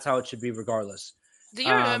punishment. And that's how it should be regardless. Do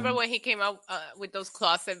you remember when he came out with those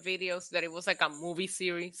closet videos that it was like a movie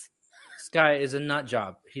series? This guy is a nut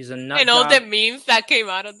job. He's a nut job. And all the memes that came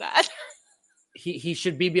out of that. He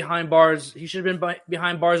should be behind bars. He should have been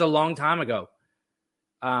behind bars a long time ago.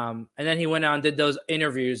 And then he went out and did those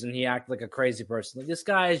interviews and he acted like a crazy person. Like, this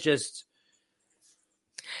guy is just...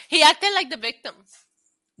 He acted like the victim.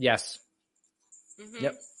 Yes. Mm-hmm.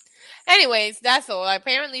 Yep. Anyways, that's all.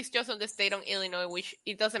 Apparently, it's just on the state of Illinois, which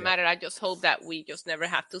it doesn't matter. I just hope that we just never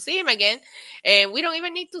have to see him again. And we don't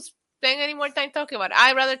even need to spend any more time talking about it.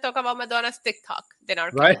 I'd rather talk about Madonna's TikTok than our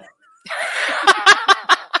right.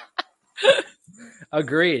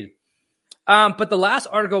 Agreed. But the last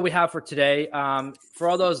article we have for today, for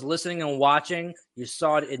all those listening and watching, you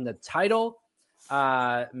saw it in the title.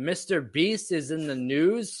 Mr. Beast is in the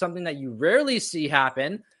news, something that you rarely see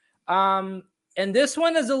happen. And this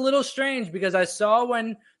one is a little strange because I saw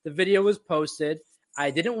when the video was posted, I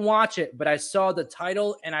didn't watch it, but I saw the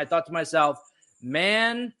title and I thought to myself,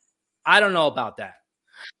 man, I don't know about that.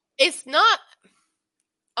 It's not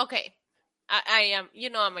okay. I am, you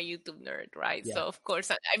know, I'm a YouTube nerd, right? Yeah. So of course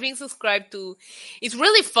I've been subscribed to. It's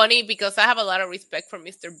really funny because I have a lot of respect for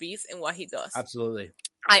Mr. Beast and what he does. Absolutely.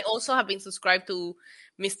 I also have been subscribed to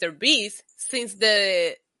Mr. Beast since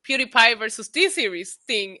the PewDiePie versus T-Series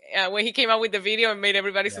thing, when he came out with the video and made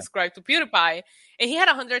everybody subscribe to PewDiePie, and he had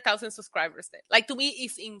 100,000 subscribers then. Like, to me,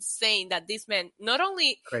 it's insane that this man, not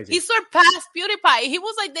only he surpassed PewDiePie, he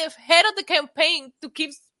was like the head of the campaign to keep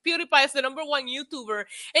PewDiePie as the number 1 YouTuber,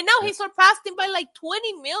 and now he surpassed him by like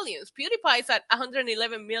 20 million. PewDiePie is at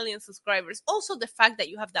 111 million subscribers. Also, the fact that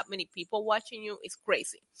you have that many people watching you is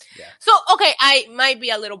crazy. Yeah. So, okay, I might be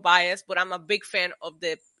a little biased, but I'm a big fan of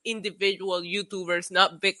the individual YouTubers,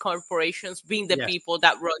 not big corporations being the people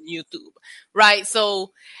that run YouTube, right?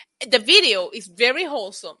 So the video is very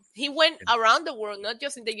wholesome. He went around the world, not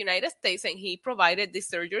just in the United States, and he provided this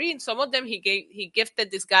surgery. And some of them, he gifted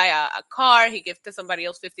this guy a car. He gifted somebody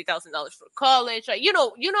else $50,000 for college. Like, you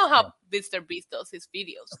know how Mr. Beast does his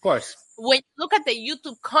videos. Of course. When you look at the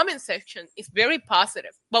YouTube comment section, it's very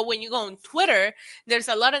positive. But when you go on Twitter, there's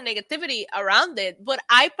a lot of negativity around it. But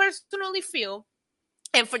I personally feel,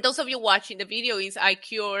 and for those of you watching, the video is I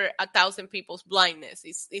cure 1,000 people's blindness.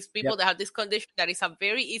 It's people that have this condition that is a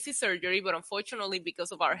very easy surgery, but unfortunately,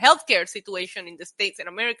 because of our healthcare situation in the States and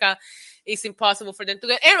America, it's impossible for them to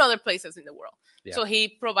get, and other places in the world. Yeah. So he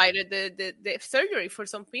provided the surgery for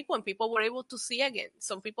some people, and people were able to see again.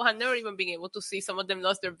 Some people had never even been able to see. Some of them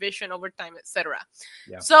lost their vision over time, etc.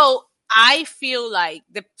 Yeah. So I feel like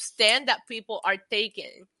the stand that people are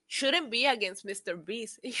taking shouldn't be against Mr.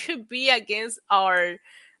 Beast. It should be against our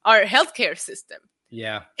healthcare system.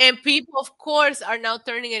 Yeah. And people, of course, are now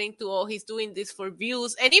turning it into, oh, he's doing this for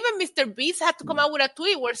views. And even Mr. Beast had to come out with a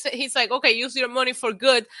tweet where he's like, okay, use your money for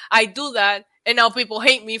good. I do that. And now people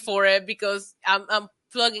hate me for it because I'm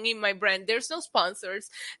plugging in my brand. There's no sponsors.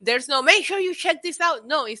 There's no, make sure you check this out.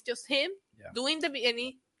 No, it's just him doing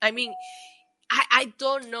I mean, I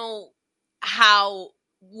don't know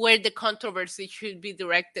where the controversy should be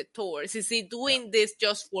directed towards. Is he doing this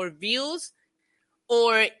just for views,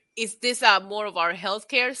 or is this more of our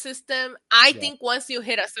healthcare system? I think once you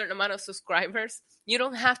hit a certain amount of subscribers, you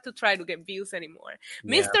don't have to try to get views anymore.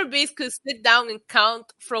 Yeah. Mr. Beast could sit down and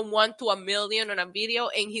count from 1 to 1 million on a video,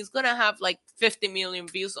 and he's gonna have like 50 million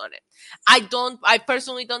views on it. I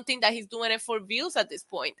personally don't think that he's doing it for views at this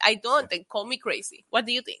point. I don't, and call me crazy. What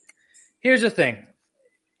do you think? Here's the thing.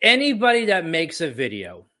 Anybody that makes a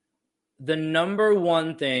video, the number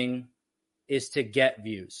one thing is to get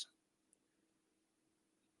views.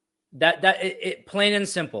 That plain and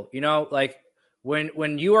simple, you know, like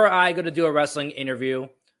when you or I go to do a wrestling interview,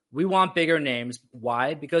 we want bigger names.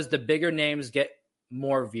 Why? Because the bigger names get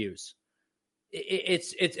more views.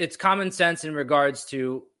 It's common sense in regards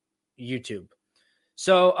to YouTube.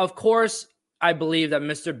 So of course, I believe that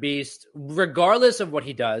Mr. Beast, regardless of what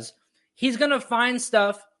he does, he's gonna find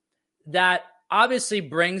stuff that obviously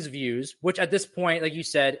brings views. Which at this point, like you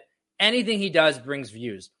said, anything he does brings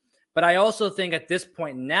views. But I also think at this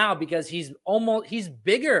point now, because he's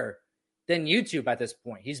bigger than YouTube at this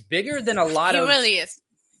point. He's bigger than a lot of. He really is.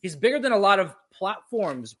 He's bigger than a lot of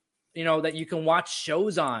platforms, you know, that you can watch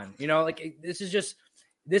shows on. You know, like this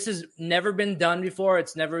has never been done before.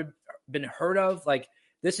 It's never been heard of. Like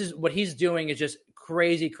this is what he's doing is just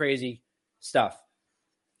crazy stuff.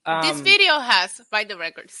 This video has, by the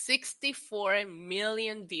record, 64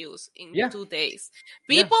 million views in 2 days.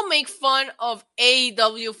 People make fun of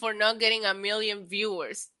AEW for not getting 1 million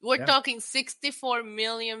viewers. We're talking 64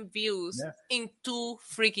 million views in 2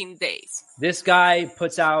 freaking days. This guy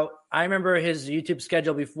puts out, I remember his YouTube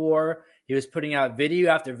schedule before. He was putting out video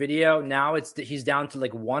after video. Now he's down to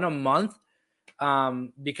like 1 a month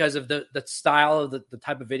because of the style of the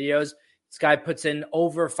type of videos. This guy puts in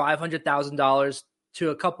over $500,000 to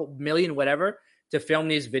a couple million, whatever, to film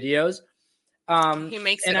these videos. He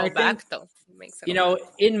makes it all back, though. You know,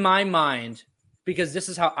 in my mind, because this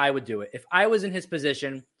is how I would do it. If I was in his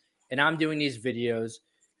position and I'm doing these videos,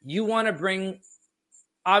 you want to bring,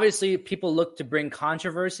 obviously, people look to bring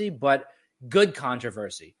controversy, but good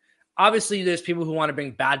controversy. Obviously, there's people who want to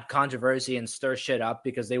bring bad controversy and stir shit up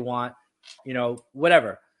because they want, you know,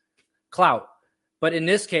 whatever, clout. But in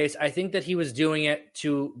this case, I think that he was doing it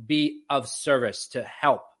to be of service, to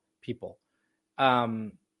help people.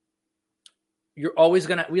 You're always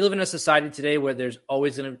going to, we live in a society today where there's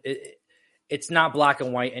always going to, it's not black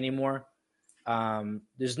and white anymore.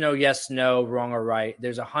 There's no yes, no, wrong or right.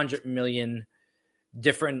 There's 100 million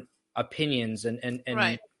different opinions and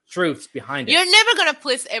right. truths behind it. You're never going to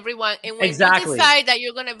please everyone. And when you decide that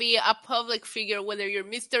you're going to be a public figure, whether you're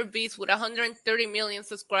Mr. Beast with 130 million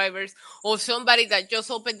subscribers or somebody that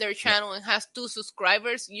just opened their channel and has 2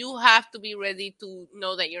 subscribers, you have to be ready to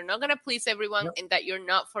know that you're not going to please everyone and that you're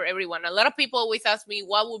not for everyone. A lot of people always ask me,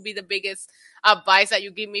 what would be the biggest advice that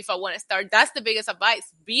you give me if I want to start? That's the biggest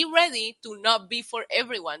advice. Be ready to not be for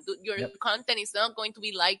everyone. Your content is not going to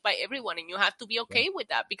be liked by everyone, and you have to be okay with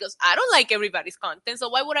that, because I don't like everybody's content. So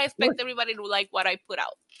why would I expect everybody to like what I put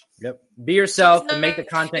out? Be yourself and make the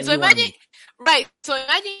content you want. Right. So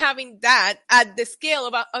imagine having that at the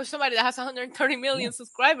scale of somebody that has 130 million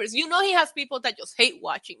subscribers. You know, he has people that just hate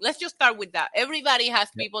watching. Let's just start with that. Everybody has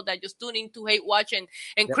people that just tune in to hate watch and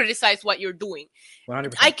criticize what you're doing.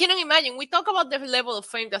 100%. I cannot imagine. We talk about the level of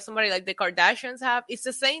fame that somebody like the Kardashians have. It's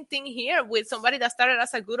the same thing here with somebody that started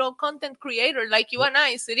as a good old content creator like you and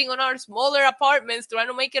I, sitting on our smaller apartments trying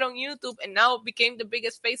to make it on YouTube, and now became the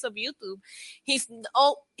biggest face of YouTube.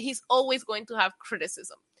 He's always going to have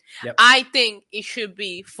criticism. I think it should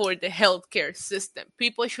be for the healthcare system.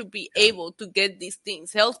 People should be able to get these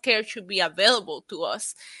things. Healthcare should be available to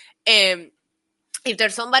us. And if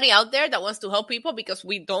there's somebody out there that wants to help people because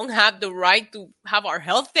we don't have the right to have our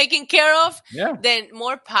health taken care of, then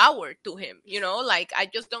more power to him. You know, like, I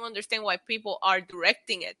just don't understand why people are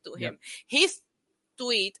directing it to him. His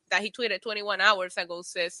tweet that he tweeted 21 hours ago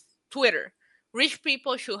says, Twitter, rich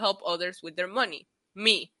people should help others with their money.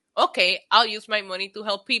 Me. Okay, I'll use my money to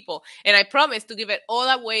help people. And I promise to give it all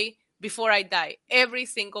away before I die. Every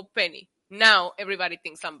single penny. Now everybody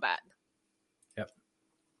thinks I'm bad.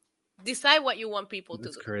 Decide what you want people to do.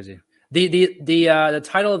 That's crazy. The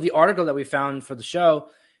title of the article that we found for the show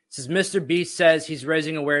says, Mr. Beast says he's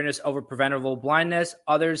raising awareness over preventable blindness.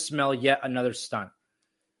 Others smell yet another stunt.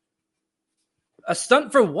 A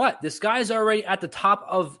stunt for what? This guy's already at the top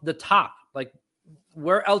of the top. Like,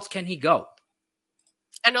 where else can he go?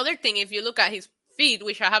 Another thing, if you look at his feed,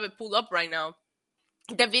 which I have it pulled up right now,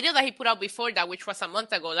 the video that he put out before that, which was a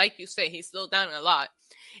month ago, like you say, he slowed down a lot,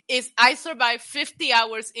 is I survived 50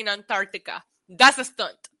 hours in Antarctica. That's a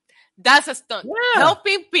stunt. That's a stunt. Yeah.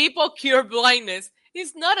 Helping people cure blindness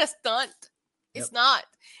is not a stunt. It's not.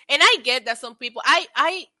 And I get that some people,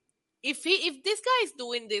 if this guy is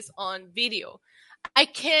doing this on video, I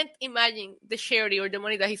can't imagine the charity or the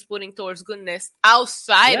money that he's putting towards goodness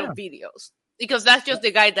outside of videos. Because that's just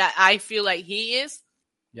the guy that I feel like he is.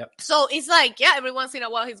 So it's like, every once in a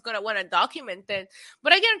while he's going to want to document it.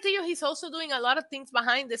 But I guarantee you he's also doing a lot of things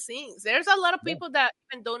behind the scenes. There's a lot of people that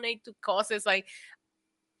even donate to causes. Like,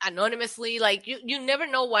 anonymously. Like you never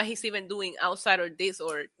know what he's even doing outside of this,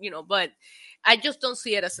 or but I just don't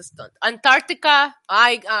see it as a stunt. Antarctica,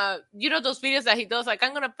 those videos that he does, like,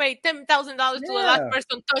 I'm gonna pay $10,000 to the last Yeah.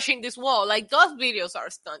 person touching this wall. Like, those videos are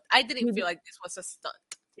a stunt. I didn't He, feel like this was a stunt.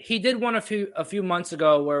 he did one a few months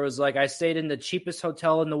ago where it was like, I stayed in the cheapest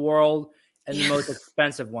hotel in the world and the most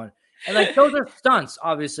expensive one. And like, those are stunts,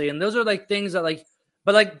 obviously. And those are like things that like,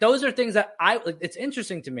 but like, those are things that it's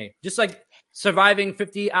interesting to me. Just like surviving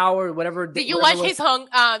 50 hour, whatever. Did you watch his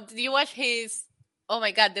did you watch his, oh my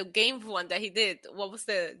God, the game one that he did? What was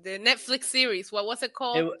the Netflix series? What was it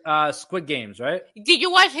called? Squid Games, right? Did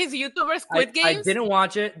you watch his YouTuber Squid Games? I didn't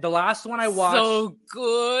watch it. The last one I watched. So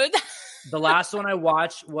good. The last one I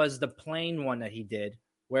watched was the plane one that he did,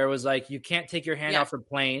 where it was like, you can't take your hand off the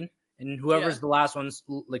plane, and whoever's the last one's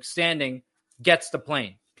like standing gets the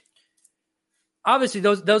plane. Obviously,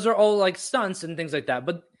 those are all like stunts and things like that.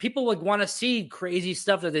 But people like want to see crazy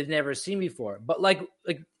stuff that they've never seen before. But like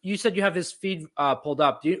you said, you have his feed pulled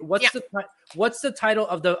up. What's the title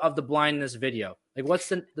of the blindness video? Like, what's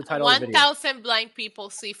the title of the video? 1,000 blind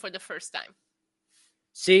people see for the first time.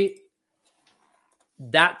 See,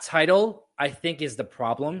 that title I think is the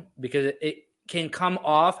problem, because it can come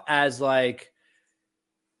off as like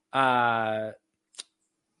clickbait.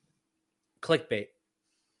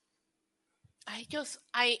 I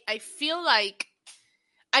feel like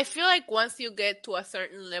once you get to a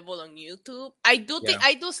certain level on YouTube, I do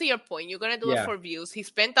see your point. You're gonna do it for views. He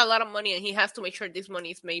spent a lot of money, and he has to make sure this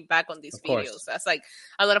money is made back on these videos. That's like,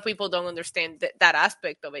 a lot of people don't understand that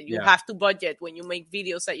aspect of it. You have to budget when you make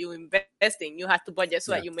videos that you invest in. You have to budget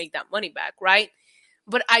so that you make that money back, right?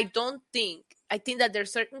 But I think that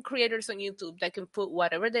there's certain creators on YouTube that can put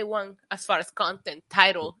whatever they want as far as content,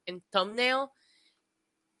 title, and thumbnail,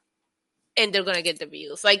 and they're gonna get the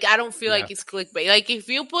views. Like, I don't feel like it's clickbait. Like, if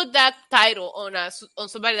you put that title on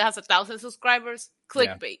somebody that has 1,000 subscribers,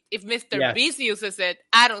 clickbait. If Mr. Beast uses it,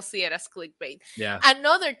 I don't see it as clickbait.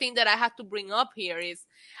 Another thing that I have to bring up here is,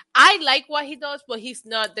 I like what he does, but he's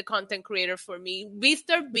not the content creator for me.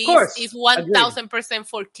 Mr. Beast is 1,000%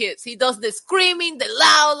 for kids. He does the screaming, the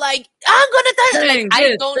loud, like, I'm gonna tell you, like,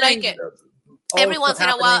 I don't like it. Every once in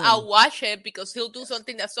a while, I'll watch it because he'll do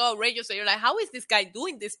something that's so outrageous. So you're like, how is this guy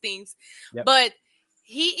doing these things? But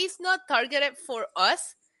he is not targeted for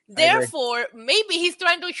us. Therefore, maybe he's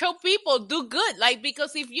trying to show people do good. Like,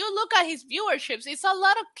 because if you look at his viewerships, it's a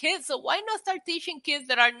lot of kids. So why not start teaching kids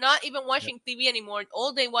that are not even watching TV anymore?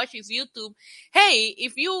 All they watch is YouTube. Hey,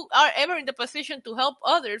 if you are ever in the position to help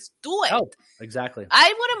others, do it. Help. Exactly.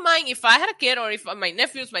 I wouldn't mind if I had a kid, or if my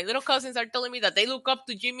nephews, my little cousins are telling me that they look up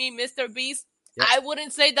to Jimmy, Mr. Beast. I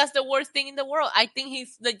wouldn't say that's the worst thing in the world. I think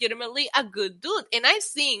he's legitimately a good dude. And I've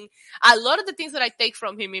seen a lot of the things that I take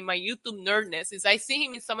from him in my YouTube nerdness is I see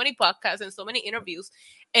him in so many podcasts and so many interviews.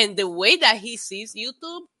 And the way that he sees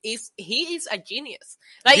YouTube is, he is a genius.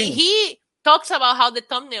 Like, he talks about how the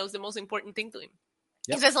thumbnail is the most important thing to him.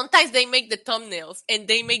 He says sometimes they make the thumbnails and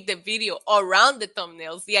they make the video around the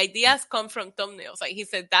thumbnails. The ideas come from thumbnails. Like, he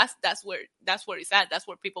said, that's where it's at. That's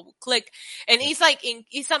where people will click. And it's like,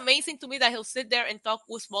 it's amazing to me that he'll sit there and talk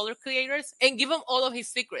with smaller creators and give them all of his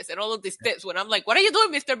secrets and all of these tips. When I'm like, what are you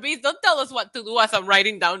doing, Mr. Beast? Don't tell us what to do as I'm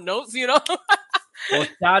writing down notes, you know? Well,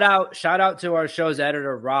 shout out to our show's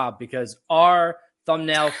editor, Rob, because our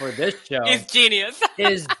thumbnail for this show is genius.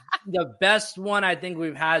 Is the best one I think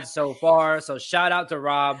we've had so far. So shout out to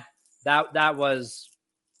Rob. That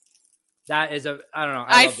is a, I don't know.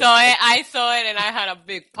 I saw it and I had a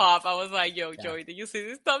big pop. I was like, yo, Joey, did you see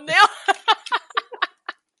this thumbnail?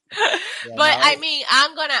 I mean,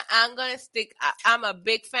 I'm gonna stick. I'm a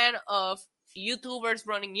big fan of YouTubers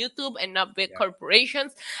running YouTube and not big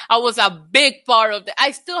corporations. I was a big part of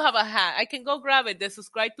I still have a hat. I can go grab it. The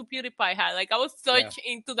subscribe to PewDiePie hat. Like, I was such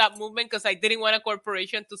into that movement because I didn't want a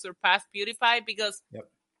corporation to surpass PewDiePie, because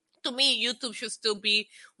to me, YouTube should still be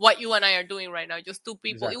what you and I are doing right now. Just two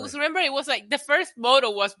people. Exactly. It was like the first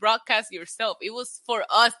motto was broadcast yourself. It was for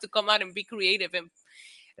us to come out and be creative, and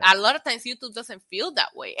a lot of times YouTube doesn't feel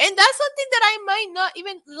that way. And that's something that I might not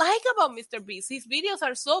even like about Mr. Beast. His videos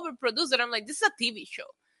are so overproduced that I'm like, this is a TV show.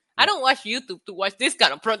 I don't watch YouTube to watch this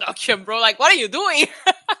kind of production, bro. Like, what are you doing?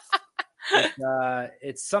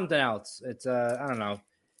 It's something else. It's I don't know.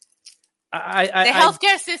 The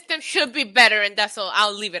healthcare system should be better, and that's all.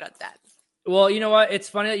 I'll leave it at that. Well, you know what? It's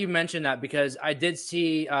funny that you mentioned that, because I did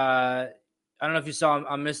see I don't know if you saw him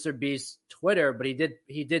on Mr. Beast's Twitter, but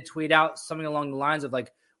he did tweet out something along the lines of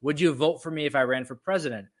like, would you vote for me if I ran for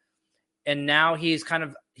president? And now he's kind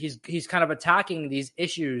of attacking these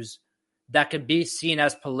issues that could be seen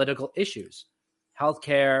as political issues,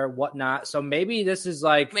 healthcare, whatnot. So maybe this is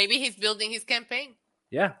like, maybe he's building his campaign.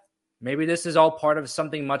 Yeah. Maybe this is all part of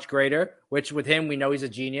something much greater, which with him, we know he's a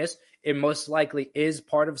genius. It most likely is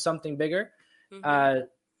part of something bigger.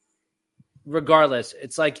 Regardless,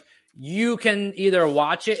 it's like you can either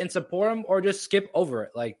watch it and support him or just skip over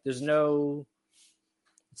it. Like it's not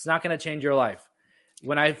going to change your life.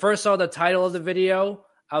 When I first saw the title of the video,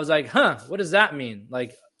 I was like, what does that mean? Like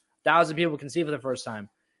 1,000 people can see for the first time.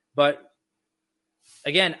 But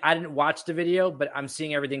again, I didn't watch the video, but I'm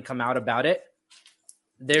seeing everything come out about it.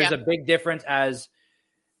 There's a big difference as,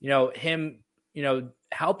 him,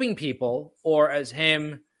 helping people or as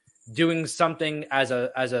him doing something as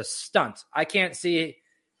a stunt. I can't see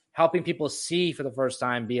helping people see for the first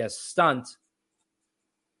time be a stunt.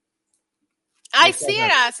 I see it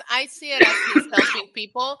as he's helping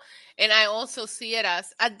people, and I also see it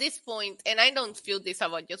as at this point, and I don't feel this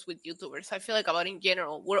about just with YouTubers. I feel like about in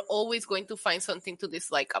general, we're always going to find something to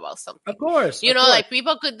dislike about something. Of course. Like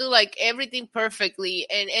people could do like everything perfectly,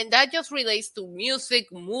 and that just relates to music,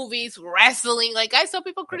 movies, wrestling. Like I saw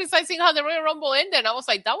people criticizing how the Royal Rumble ended, and I was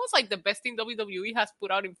like, that was like the best thing WWE has put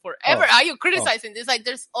out in forever. Are you criticizing this? Like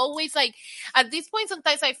there's always like at this point,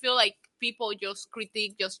 sometimes I feel like people just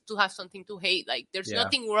critique just to have something to hate. Like there's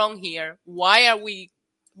nothing wrong here. Why are we?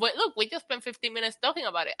 Well, look, we just spent 15 minutes talking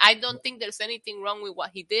about it. I don't think there's anything wrong with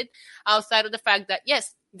what he did outside of the fact that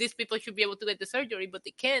yes, these people should be able to get the surgery, but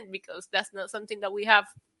they can't because that's not something that we have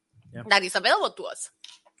that is available to us.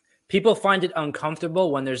 People find it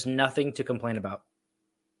uncomfortable when there's nothing to complain about.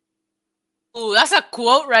 Oh, that's a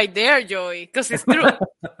quote right there, Joey, because it's true.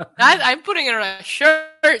 I'm putting it on a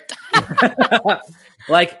shirt.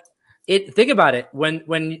 Think about it.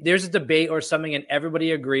 When there's a debate or something and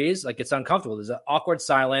everybody agrees, like it's uncomfortable. There's an awkward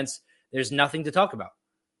silence. There's nothing to talk about.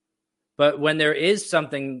 But when there is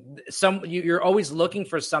something, you're always looking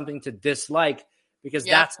for something to dislike because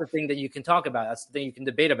that's the thing that you can talk about. That's the thing you can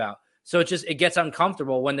debate about. So it gets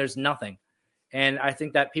uncomfortable when there's nothing. And I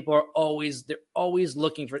think that people are always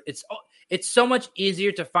looking for it's so much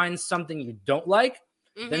easier to find something you don't like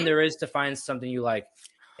than there is to find something you like.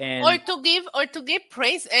 And or to give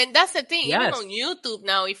praise, and that's the thing. Even on YouTube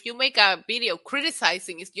now, if you make a video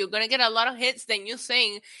criticizing, you're gonna get a lot of hits than you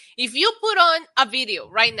saying. If you put on a video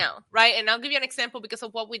right now, right, and I'll give you an example because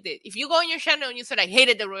of what we did. If you go on your channel and you said I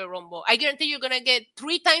hated the Royal Rumble, I guarantee you're gonna get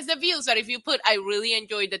 3 times the views that if you put I really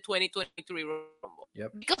enjoyed the 2023 Royal Rumble.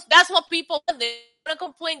 Yep. Because that's what people want. They want to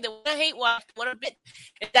complain, they want to hate watch, they want to bit.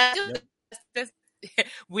 And that's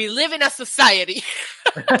we live in a society.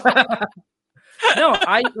 No,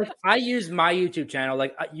 I use my YouTube channel.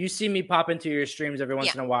 Like you see me pop into your streams every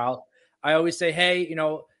once in a while. I always say, hey,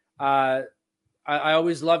 I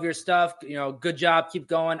always love your stuff. Good job, keep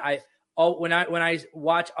going. When I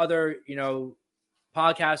watch other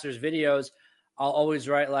podcasters' videos, I'll always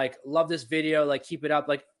write like, love this video, like keep it up,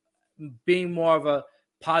 like being more of a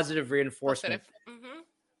positive reinforcement.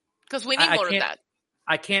 Because we need more of that.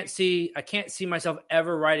 I can't see myself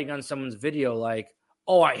ever writing on someone's video like,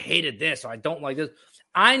 oh, I hated this, or I don't like this.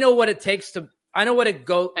 I know what it takes to. I know what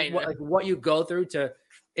you go through to,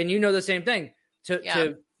 and the same thing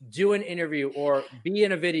to do an interview or be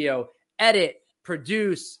in a video, edit,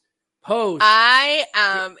 produce, post.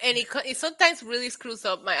 And it sometimes really screws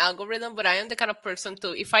up my algorithm. But I am the kind of person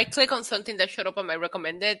if I click on something that showed up on my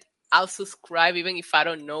recommended, I'll subscribe even if I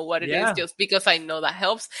don't know what it is, just because I know that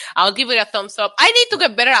helps. I'll give it a thumbs up. I need to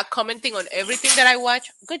get better at commenting on everything that I watch.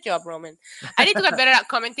 Good job, Roman. I need to get better at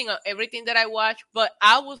commenting on everything that I watch, but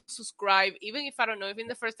I will subscribe even if I don't know, even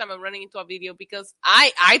the first time I'm running into a video, because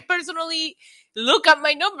I personally look at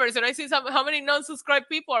my numbers and I see how many non-subscribed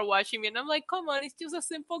people are watching me, and I'm like, come on, it's just a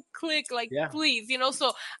simple click, please,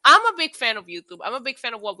 So I'm a big fan of YouTube. I'm a big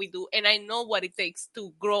fan of what we do, and I know what it takes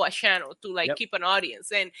to grow a channel, to keep an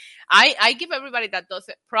audience, and I give everybody that does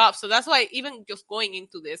it props. So that's why even just going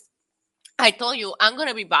into this, I told you I'm going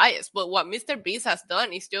to be biased, but what Mr. Beast has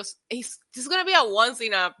done is he's just going to be a once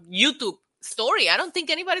in a YouTube story. I don't think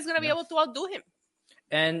anybody's going to be able to outdo him.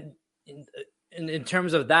 And in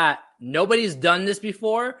terms of that, nobody's done this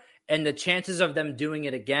before, and the chances of them doing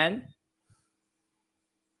it again,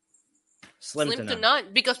 slim to none.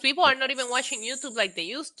 Because people are not even watching YouTube like they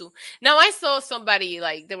used to. Now, I saw somebody,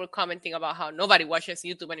 they were commenting about how nobody watches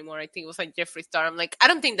YouTube anymore. I think it was like Jeffree Star. I'm like, I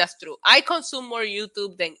don't think that's true. I consume more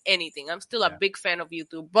YouTube than anything. I'm still a big fan of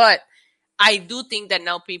YouTube, but I do think that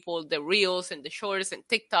now people, the Reels and the Shorts and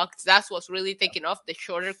TikToks, that's what's really taking off, the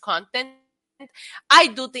shorter content. I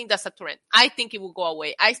do think that's a trend. I think it will go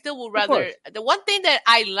away. I still would rather, the one thing that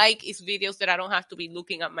I like is videos that I don't have to be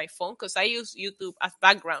looking at my phone, because I use YouTube as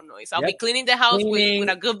background noise. I'll be cleaning the house with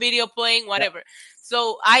a good video playing, whatever. Yep.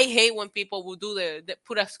 So I hate when people will do the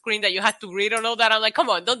put a screen that you have to read and all that. I'm like, come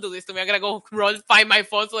on, don't do this to me. I'm going to go find my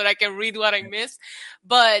phone so that I can read what I missed.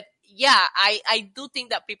 But yeah, I do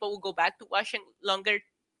think that people will go back to watching longer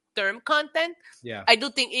term content. Yeah, I do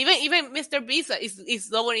think even Mr. Beast is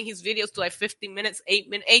lowering his videos to like 15 minutes, 8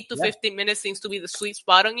 to 15 minutes seems to be the sweet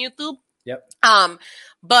spot on YouTube. Yep.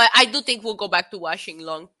 But I do think we'll go back to watching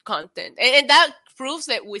long content, and that proves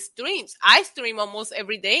that with streams, I stream almost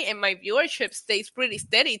every day, and my viewership stays pretty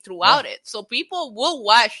steady throughout it. So people will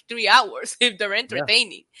watch 3 hours if they're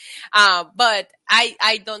entertaining. But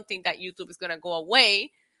I don't think that YouTube is gonna go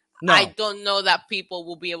away. No. I don't know that people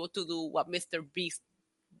will be able to do what Mr. Beast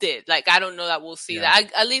did. Like, I don't know that we'll see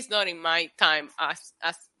that. At least not in my time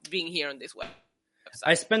as being here on this website.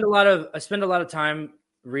 I spend a lot of time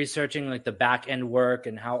researching like the back end work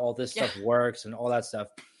and how all this stuff works and all that stuff.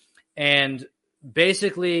 And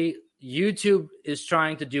basically YouTube is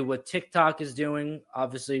trying to do what TikTok is doing,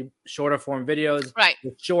 obviously shorter form videos, right?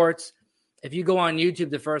 With shorts. If you go on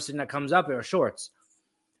YouTube, the first thing that comes up are shorts.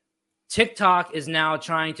 TikTok is now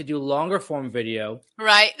trying to do longer form video.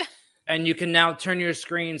 Right. And you can now turn your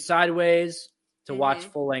screen sideways to watch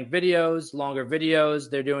full-length videos, longer videos.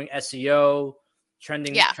 They're doing SEO,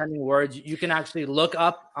 trending words. You can actually look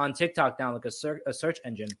up on TikTok now, like a search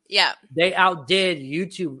engine. Yeah. They outdid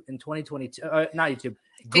YouTube in 2022. Not YouTube,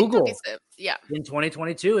 Google. In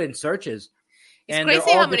 2022 in searches. It's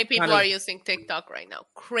crazy how many people are using TikTok right now.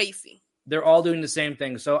 Crazy. They're all doing the same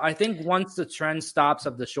thing. So I think once the trend stops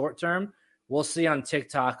of the short term, we'll see on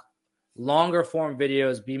TikTok longer form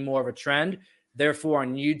videos be more of a trend. Therefore,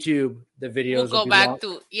 on YouTube, the videos will go back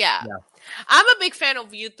to I'm a big fan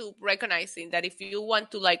of YouTube recognizing that if you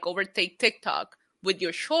want to like overtake TikTok with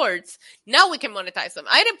your shorts, now we can monetize them.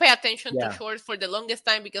 I didn't pay attention to shorts for the longest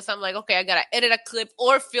time because I'm like, okay, I gotta edit a clip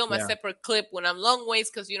or film a separate clip when I'm long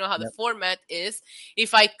ways, because you know how the format is.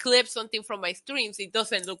 If I clip something from my streams, it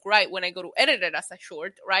doesn't look right when I go to edit it as a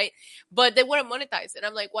short, right? But they weren't monetized. And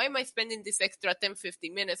I'm like, why am I spending this extra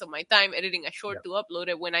 10-15 minutes of my time editing a short to upload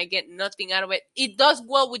it when I get nothing out of it? It does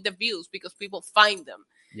well with the views because people find them.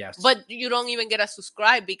 Yes. But you don't even get a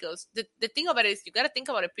subscribe, because the thing about it is you got to think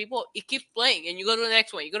about it. People, it keeps playing and you go to the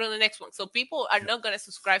next one, you go to the next one. So people are not going to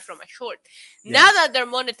subscribe from a short. Yeah. Now that they're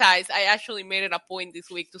monetized, I actually made it a point this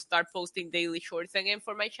week to start posting daily shorts again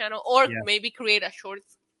for my channel, or maybe create a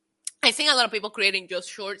shorts. I think a lot of people creating just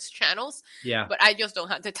shorts channels, but I just don't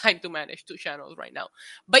have the time to manage 2 channels right now.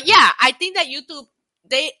 But yeah, I think that YouTube,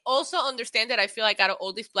 they also understand that I feel like out of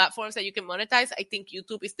all these platforms that you can monetize, I think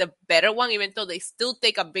YouTube is the better one, even though they still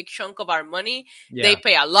take a big chunk of our money. Yeah. They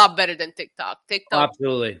pay a lot better than TikTok.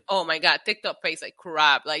 Absolutely. Oh my God, TikTok pays like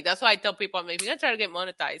crap. Like, that's why I tell people, I'm like, if you're going to try to get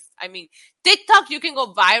monetized, I mean, TikTok, you can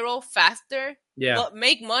go viral faster, but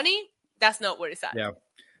make money, that's not where it's at. Yeah.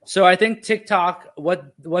 So I think TikTok,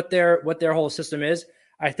 what their whole system is,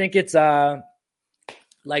 I think it's like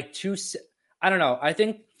I don't know.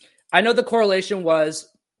 I know the correlation was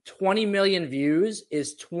 20 million views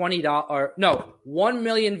is $20, or no, 1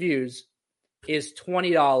 million views is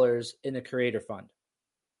 $20 in the creator fund.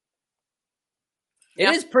 It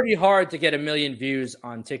is pretty hard to get 1 million views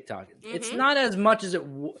on TikTok. It's not as much as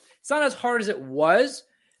it's not as hard as it was,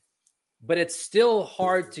 but it's still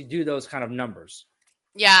hard to do those kind of numbers.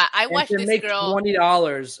 Yeah, I watched this girl.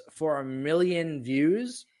 $20 for 1 million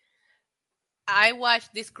views. I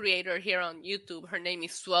watched this creator here on YouTube. Her name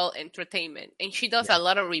is Swell Entertainment, and she does a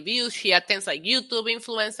lot of reviews. She attends like YouTube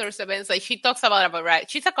influencers events. Like, she talks about a variety.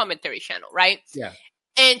 She's a commentary channel, right? Yeah.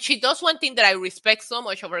 And she does one thing that I respect so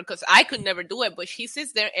much of her, because I could never do it, but she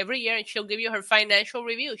sits there every year and she'll give you her financial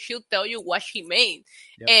review. She'll tell you what she made.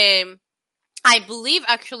 Yep. And I believe,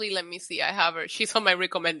 actually, let me see. I have her. She's on my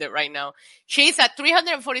recommended right now. She's at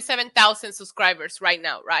 347,000 subscribers right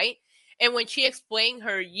now, right? And when she explained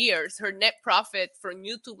her years, her net profit from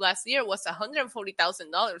YouTube last year was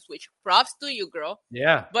 $140,000, which props to you, girl.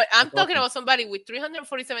 Yeah. But I'm talking about somebody with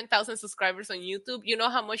 347,000 subscribers on YouTube. You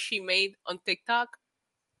know how much she made on TikTok?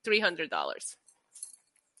 $300.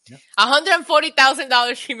 Yeah.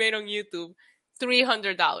 $140,000 she made on YouTube.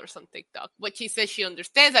 $300 on TikTok. But she says she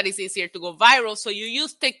understands that it's easier to go viral, so you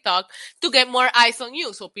use TikTok to get more eyes on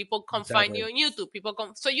you, so people come find you on YouTube.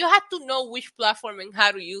 So you have to know which platform and how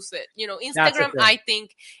to use it. You know, Instagram, I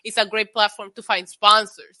think, is a great platform to find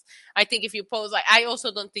sponsors. I think if you post, like, I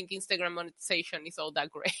also don't think Instagram monetization is all that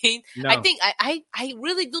great. No. I think I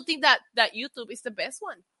really do think that YouTube is the best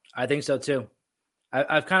one. I think so too.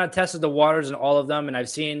 I've kind of tested the waters in all of them, and I've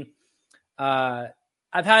seen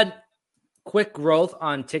I've had quick growth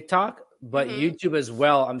on TikTok, but YouTube as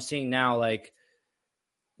well. I'm seeing now like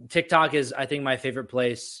TikTok is, I think, my favorite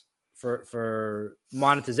place for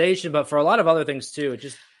monetization, but for a lot of other things too. It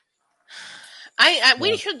just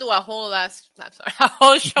we should do a whole a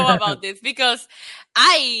whole show about this because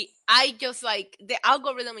I just like the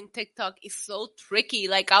algorithm in TikTok is so tricky.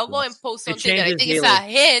 Like I'll go and post something that I think is a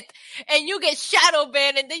hit and you get shadow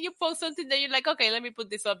banned, and then you post something that you're like, okay, let me put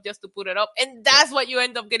this up just to put it up. And that's what you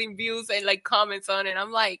end up getting views and like comments on. And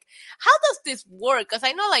I'm like, how does this work? Because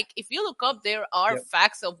I know like if you look up, there are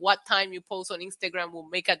facts of what time you post on Instagram will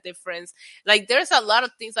make a difference. Like there's a lot of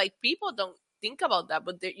things like people don't think about that,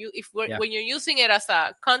 but when you're using it as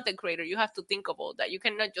a content creator, you have to think about that. You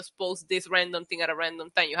cannot just post this random thing at a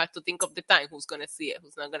random time. You have to think of the time, who's gonna see it,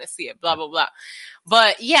 who's not gonna see it, blah blah blah.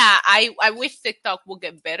 But yeah, I wish TikTok would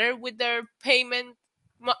get better with their payment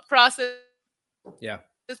process. Yeah,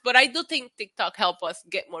 but I do think TikTok help us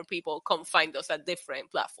get more people come find us at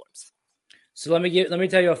different platforms. So let me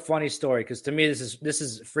tell you a funny story, because to me this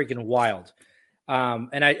is freaking wild.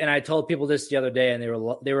 And I told people this the other day, and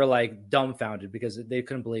they were like dumbfounded because they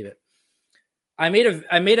couldn't believe it. I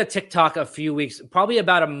made a TikTok a few weeks, probably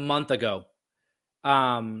about a month ago,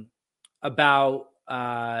 about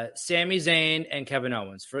Sami Zayn and Kevin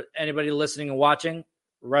Owens. For anybody listening and watching,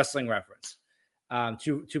 wrestling reference,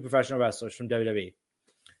 two professional wrestlers from WWE.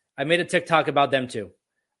 I made a TikTok about them too.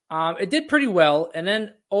 It did pretty well, and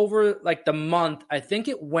then over like the month, I think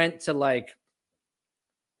it went to like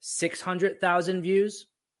 600,000 views,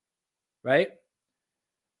 right?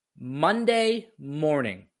 Monday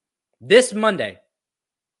morning, this Monday,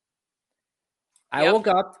 I woke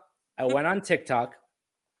up, I went on TikTok.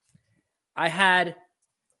 I had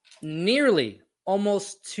nearly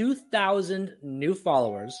almost 2,000 new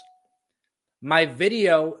followers. My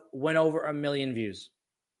video went over 1 million views.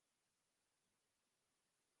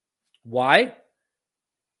 Why?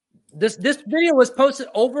 This video was posted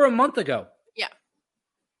over a month ago. Yeah.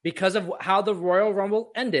 Because of how the Royal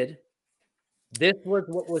Rumble ended, this was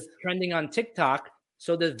what was trending on TikTok.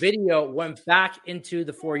 So the video went back into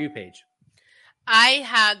the For You page. I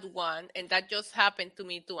had one, and that just happened to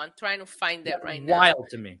me too. I'm trying to find it right now. Wild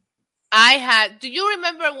to me. Do you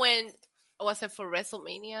remember when, was it for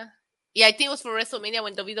WrestleMania? Yeah, I think it was for WrestleMania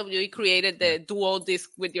when WWE created the duo disc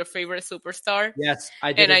with your favorite superstar. Yes,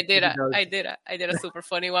 I did. And I did a super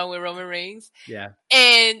funny one with Roman Reigns. Yeah.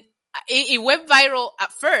 And it went viral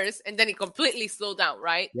at first, and then it completely slowed down,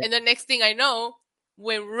 right? Yep. And the next thing I know,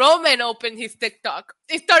 when Roman opened his TikTok,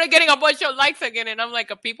 it started getting a bunch of likes again. And I'm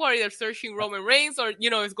like, people are either searching Roman Reigns or,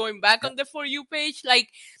 it's going back on the For You page. Like,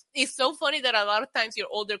 it's so funny that a lot of times your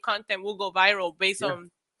older content will go viral based on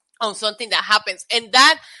something that happens. And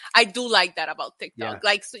that, I do like that about TikTok. Yeah.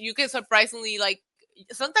 Like, so you can surprisingly, like,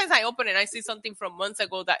 sometimes I open it and I see something from months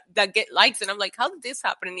ago that get likes, and I'm like, how did this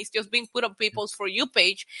happen? And it's just being put on people's For You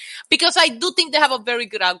page, because I do think they have a very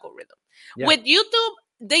good algorithm. Yeah. With YouTube,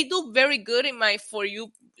 they do very good in my For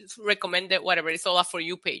You recommended, whatever, it's all a For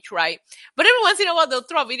You page, right? But every once in a while, they'll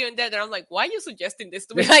throw a video in there that I'm like, why are you suggesting this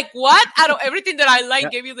to me? Like, what? Out of everything that I like,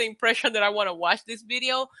 gave you the impression that I want to watch this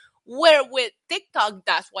video. Where with TikTok,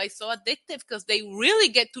 that's why it's so addictive, because they really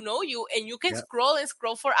get to know you, and you can scroll and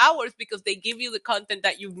scroll for hours because they give you the content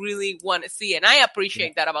that you really want to see. And I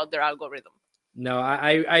appreciate that about their algorithm. No,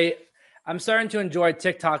 I'm starting to enjoy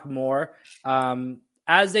TikTok more.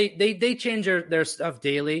 As they change their stuff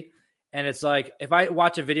daily. And it's like, if I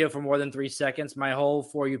watch a video for more than 3 seconds, my whole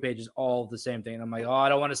For You page is all the same thing. And I'm like, I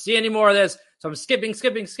don't want to see any more of this. So I'm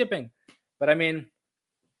skipping. But I mean,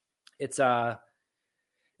 it's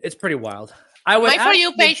pretty wild. My For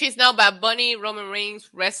You page is now Bad Bunny, Roman Reigns,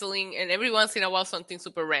 wrestling, and every once in a while something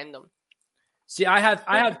super random. See, I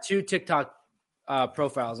have 2 TikTok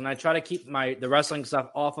profiles, and I try to keep the wrestling stuff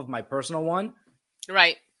off of my personal one.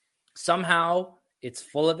 Right. Somehow it's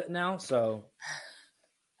full of it now, so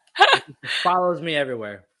it follows me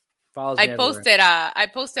everywhere. I posted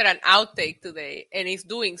an outtake today, and it's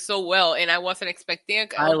doing so well, and I wasn't expecting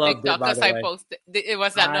it on TikTok because I posted. It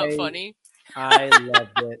was that not funny. I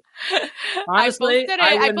loved it. Honestly,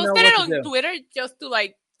 I posted it on Twitter just to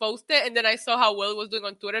like post it, and then I saw how well it was doing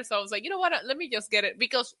on Twitter, so I was like, you know what? Let me just get it,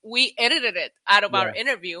 because we edited it out of our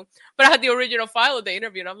interview, but I had the original file of the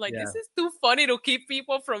interview, and I'm like, this is too funny to keep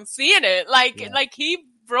people from seeing it. Like he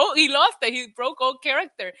lost it. He broke all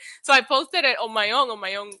character. So I posted it on my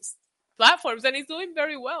own platforms, and he's doing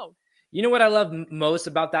very well. You know what I love most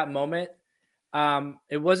about that moment?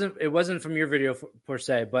 It wasn't from your video per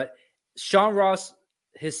se, but Sean Ross,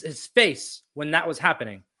 his face when that was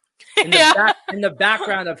happening in the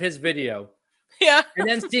background of his video, Yeah. And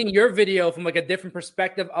then seeing your video from like a different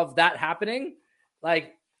perspective of that happening,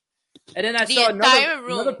 like, and then I The saw entire another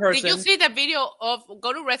room. person. Did you see the video of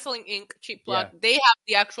go to Wrestling Inc. cheap plug? Yeah. They have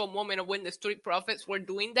the actual moment of when the Street Profits were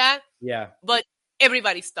doing that. Yeah. But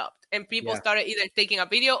everybody stopped and people Yeah. started either taking a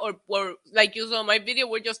video or like you saw my video,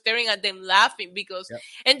 we're just staring at them laughing because Yep.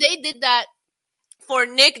 and they did that for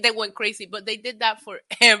Nick. They went crazy, but they did that for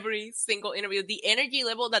every single interview. The energy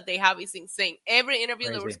level that they have is insane. Every interview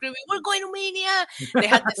Crazy. they were screaming, "We're going to Mania!" They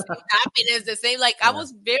had the same happiness, the same like. Yeah. I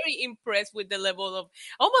was very impressed with the level of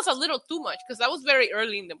almost a little too much because that was very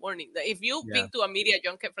early in the morning. If you've been to a media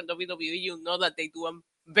junket from WWE, you know that they do them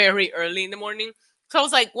very early in the morning. So I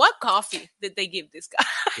was like, "What coffee did they give this guy?"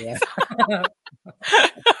 Yeah.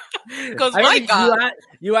 Because my God,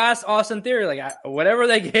 you asked Austin Theory, like, whatever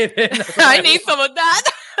they gave him. I need some of that.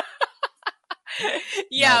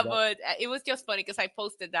 Yeah, No, but it was just funny because I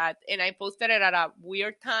posted that and I posted it at a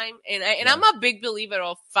weird time. And I'm a big believer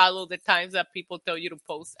of follow the times that people tell you to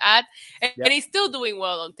post at. And he's still doing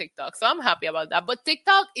well on TikTok. So I'm happy about that. But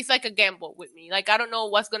TikTok is like a gamble with me. Like, I don't know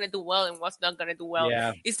what's going to do well and what's not going to do well.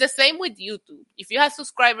 Yeah. It's the same with YouTube. If you have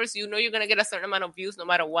subscribers, you know you're going to get a certain amount of views no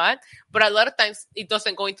matter what. But a lot of times it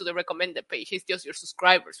doesn't go into the recommended page. It's just your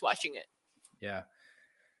subscribers watching it. Yeah.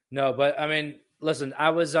 No, but I mean, listen, I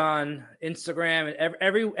was on Instagram and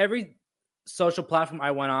every social platform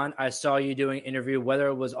I went on, I saw you doing an interview, whether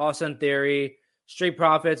it was Austin Theory, Street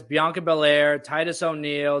Profits, Bianca Belair, Titus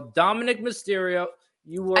O'Neil, Dominic Mysterio.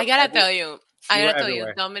 I gotta tell you,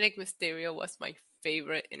 Dominic Mysterio was my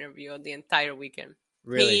favorite interview of the entire weekend.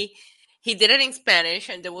 Really? He did it in Spanish,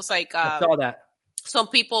 and there was like I saw that. Some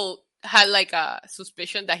people had like a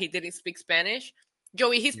suspicion that he didn't speak Spanish.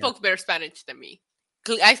 Joey, he spoke better Spanish than me.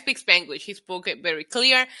 I speak Spanglish. He spoke it very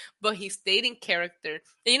clear, but he stayed in character.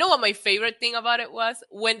 And you know what my favorite thing about it was?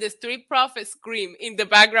 When the Street Profits screamed in the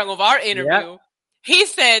background of our interview, he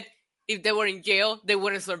said if they were in jail, they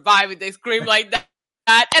wouldn't survive if they screamed like that.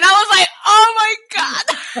 And I was like, oh my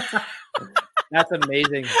God. That's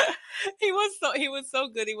amazing. He was so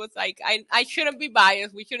good. He was like, I shouldn't be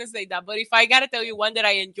biased. We shouldn't say that. But if I gotta tell you one that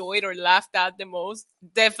I enjoyed or laughed at the most,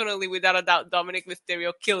 definitely without a doubt, Dominic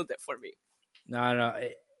Mysterio killed it for me. No.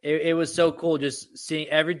 It was so cool just seeing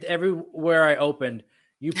everywhere I opened,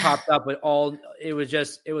 you popped up with all. It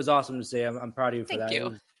was awesome to see. I'm proud of you for that. Thank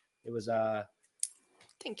you. It was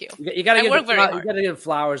Thank you. You gotta give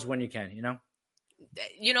flowers when you can, you know?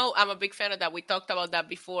 You know, I'm a big fan of that. We talked about that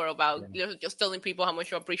before about just telling people how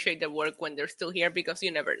much you appreciate their work when they're still here because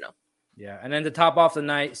you never know. Yeah, and then to top off the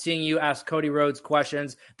night, seeing you ask Cody Rhodes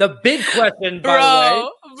questions. The big question, by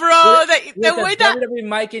the way. The way that WWE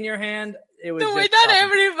mic in your hand, it was the way that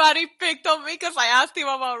everybody picked on me because I asked him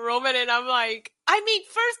about Roman, and I'm like, I mean,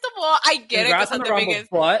 first of all, I get it because I'm the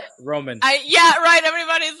biggest. But Roman, right.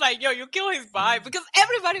 Everybody's like, yo, you kill his vibe because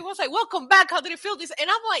everybody was like, welcome back. How did it feel? This, and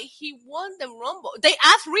I'm like, he won the Rumble. They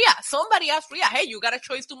asked Rhea. Somebody asked Rhea, hey, you got a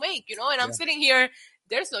choice to make, you know? And I'm sitting here.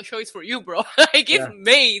 There's no choice for you, bro. Like, it's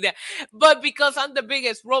made. But because I'm the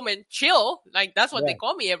biggest Roman chill, like, that's what they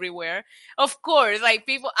call me everywhere. Of course, like,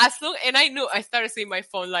 people, and I started seeing my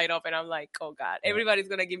phone light up, and I'm like, oh, God, everybody's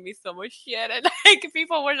going to give me so much shit. And, like,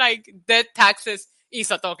 people were like, dead taxes,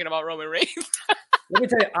 Issa talking about Roman Reigns. Let me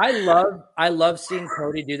tell you, I love seeing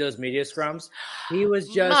Cody do those media scrums. He was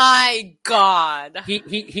just my God.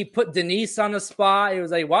 He put Denise on the spot. He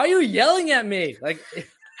was like, why are you yelling at me? Like,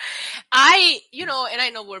 and I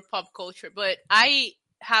know we're pop culture, but I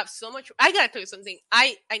have so much. I gotta tell you something.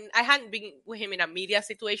 I hadn't been with him in a media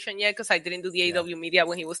situation yet because I didn't do the AEW media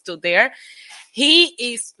when he was still there.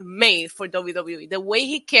 He is made for WWE. The way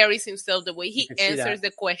he carries himself, the way he answers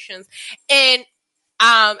the questions, and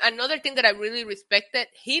another thing that I really respected,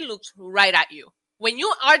 he looks right at you. When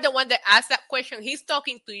you are the one that asked that question, he's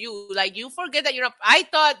talking to you. Like, you forget that you're not. I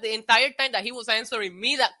thought the entire time that he was answering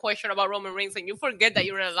me that question about Roman Reigns, and you forget that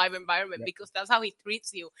you're in a live environment because that's how he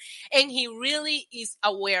treats you. And he really is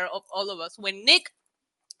aware of all of us. When Nick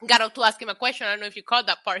got out to ask him a question, I don't know if you caught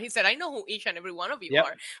that part, he said, I know who each and every one of you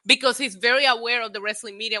are, because he's very aware of the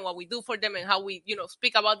wrestling media and what we do for them and how we,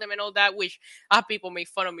 speak about them and all that, which people make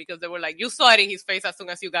fun of me because they were like, you saw it in his face as soon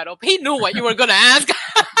as you got up. He knew what you were going to ask.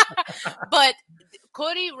 But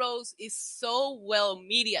Cody Rhodes is so well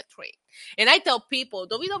media trained. And I tell people,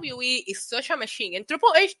 WWE is such a machine. And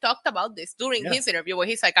Triple H talked about this during his interview where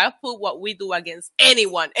he's like, I'll put what we do against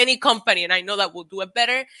anyone, any company, and I know that we'll do it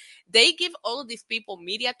better. They give all of these people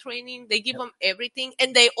media training. They give them everything.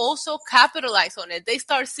 And they also capitalize on it. They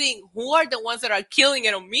start seeing who are the ones that are killing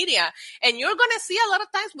it on media. And you're going to see a lot of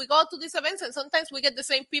times we go to these events and sometimes we get the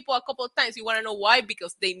same people a couple of times. You want to know why?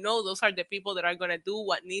 Because they know those are the people that are going to do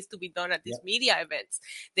what needs to be done at these media events.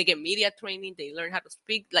 They get media training. They learn how to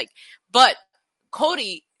speak. But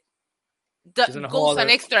Cody goes an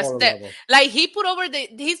extra step. Level. Like he put over he's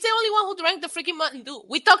the only one who drank the freaking Mountain Dew.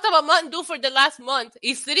 We talked about Mountain Dew for the last month.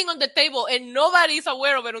 He's sitting on the table and nobody's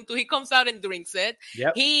aware of it until he comes out and drinks it.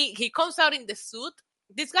 Yep. He comes out in the suit.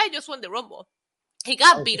 This guy just won the Rumble. He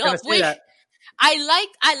got beat up. Which I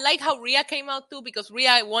like how Rhea came out too, because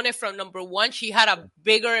Rhea won it from number one. She had a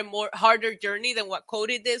bigger and more harder journey than what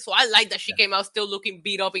Cody did. So I like that she came out still looking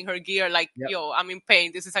beat up in her gear. Like, yo, I'm in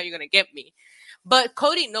pain. This is how you're going to get me. But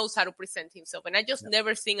Cody knows how to present himself. And I just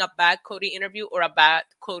never seen a bad Cody interview or a bad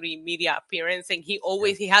Cody media appearance. And he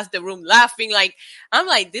has the room laughing. Like, I'm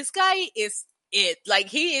like, this guy is it. Like,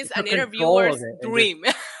 he is an interviewer's dream.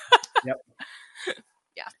 Yeah.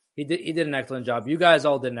 He did an excellent job. You guys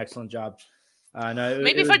all did an excellent job.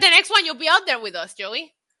 Maybe for the next one, you'll be out there with us,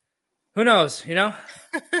 Joey. Who knows?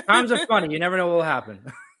 Times are funny. You never know what will happen.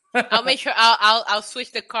 I'll make sure I'll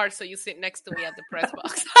switch the card so you sit next to me at the press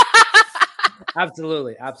box.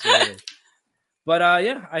 Absolutely. But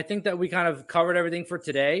I think that we kind of covered everything for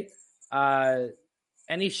today.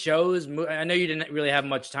 Any shows? I know you didn't really have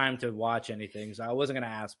much time to watch anything, so I wasn't going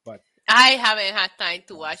to ask, but I haven't had time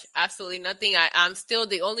to watch absolutely nothing. I'm still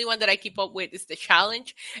the only one that I keep up with is the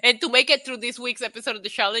challenge. And to make it through this week's episode of the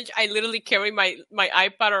challenge, I literally carried my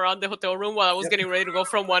iPad around the hotel room while I was getting ready to go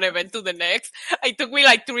from one event to the next. It took me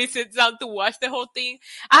like 3 sits down to watch the whole thing.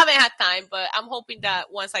 I haven't had time, but I'm hoping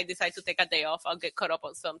that once I decide to take a day off, I'll get caught up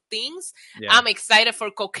on some things. Yeah. I'm excited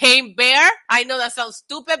for Cocaine Bear. I know that sounds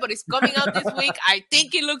stupid, but it's coming out this week. I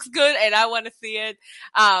think it looks good and I want to see it.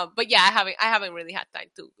 But yeah, I haven't really had time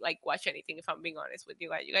to watch anything, if I'm being honest with you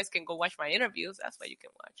guys. You guys can go watch my interviews. That's what you can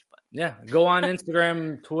watch. But yeah, go on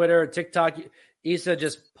Instagram, Twitter, TikTok. Issa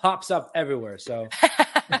just pops up everywhere. So,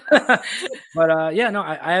 but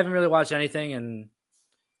I haven't really watched anything and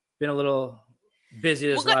been a little busy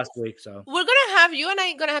this last week. So we're gonna have you and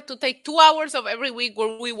I gonna have to take 2 hours of every week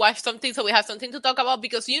where we watch something, so we have something to talk about,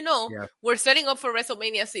 because we're setting up for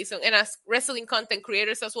WrestleMania season, and as wrestling content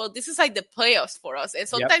creators as well, this is like the playoffs for us. And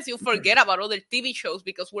sometimes you forget about other TV shows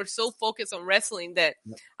because we're so focused on wrestling that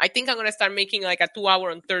I think I'm gonna start making like a 2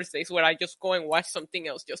 hour on Thursdays where I just go and watch something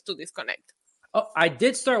else just to disconnect. Oh, I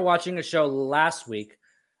did start watching a show last week.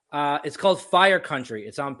 It's called Fire Country.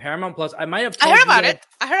 It's on Paramount Plus. I heard about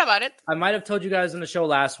it. I might have told you guys in the show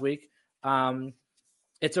last week.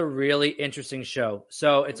 It's a really interesting show.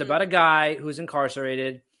 So it's about a guy who's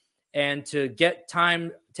incarcerated, and to get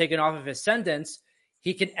time taken off of his sentence,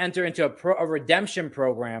 he can enter into a redemption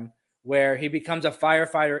program where he becomes a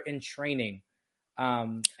firefighter in training,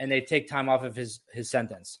 and they take time off of his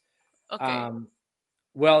sentence. Okay.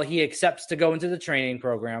 Well, he accepts to go into the training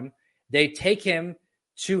program. They take him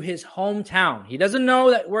to his hometown. He doesn't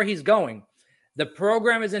know where he's going. The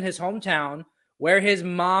program is in his hometown, where his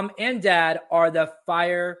mom and dad are the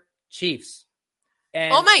fire chiefs.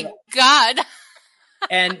 And, oh my God.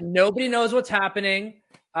 And nobody knows what's happening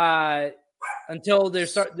until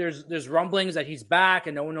there's rumblings that he's back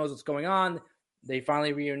and no one knows what's going on. They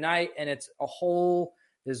finally reunite, and it's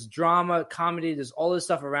there's drama, comedy, there's all this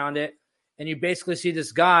stuff around it. And you basically see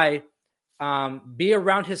this guy be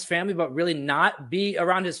around his family, but really not be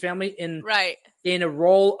around his family in a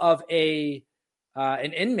role of an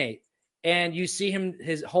inmate. And you see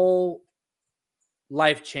his whole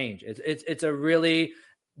life change. It's a really,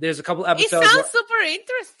 there's a couple episodes. It sounds super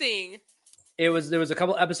interesting. There was a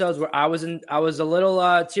couple episodes where I was a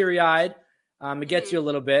little teary eyed. It gets you a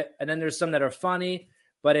little bit, and then there's some that are funny,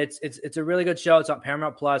 but it's a really good show. It's on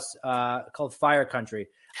Paramount Plus, called Fire Country.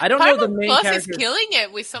 I don't know the main Plus characters. Is killing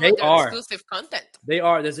it with some of their exclusive content. They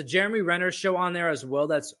are. There's a Jeremy Renner show on there as well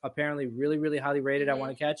that's apparently really, really highly rated. I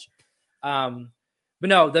want to catch. But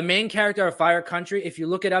no, the main character of Fire Country, if you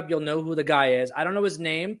look it up, you'll know who the guy is. I don't know his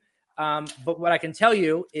name, but what I can tell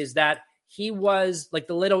you is that he was like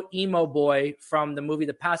the little emo boy from the movie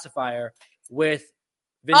The Pacifier with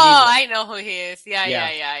Vin Diesel. I know who he is.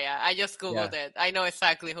 Yeah. I just Googled it. I know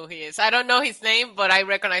exactly who he is. I don't know his name, but I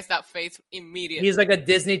recognize that face immediately. He's like a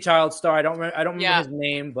Disney child star. I don't remember his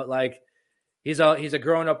name, but like he's a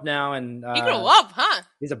grown up now, and he grew up, huh?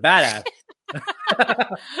 He's a badass.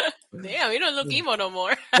 Damn, you don't look emo no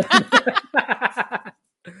more.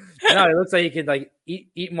 No, know. It looks like he could like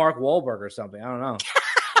eat Mark Wahlberg or something. I don't know.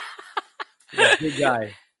 Good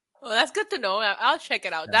guy. Well, that's good to know. I'll check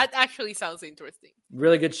it out. Yeah. That actually sounds interesting.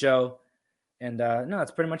 Really good show. And no,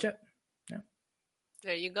 that's pretty much it. Yeah.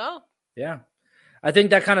 There you go. Yeah. I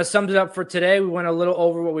think that kind of sums it up for today. We went a little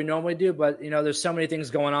over what we normally do, but there's so many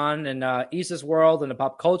things going on in Issa's world and the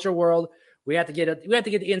pop culture world. We have to get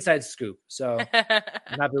the inside scoop. So I'm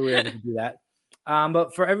happy we were able to do that.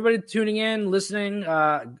 But for everybody tuning in, listening,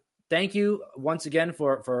 thank you once again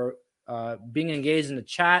for being engaged in the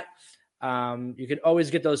chat. You can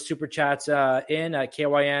always get those super chats in at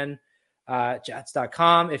KYN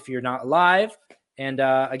chats.com if you're not live. And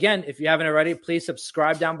again, if you haven't already, please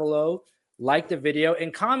subscribe down below, like the video,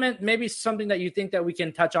 and comment maybe something that you think that we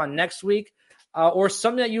can touch on next week, or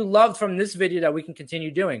something that you loved from this video that we can continue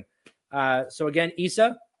doing. So again,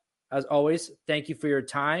 Issa, as always, thank you for your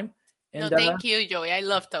time. And, thank you, Joey. I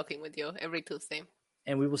love talking with you every Tuesday.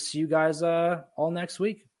 And we will see you guys all next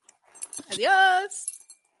week. Adios.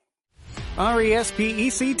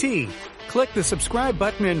 RESPECT. Click the subscribe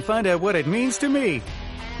button and find out what it means to me.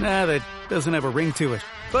 Nah, that doesn't have a ring to it.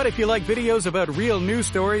 But if you like videos about real news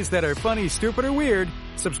stories that are funny, stupid, or weird,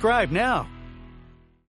 subscribe now.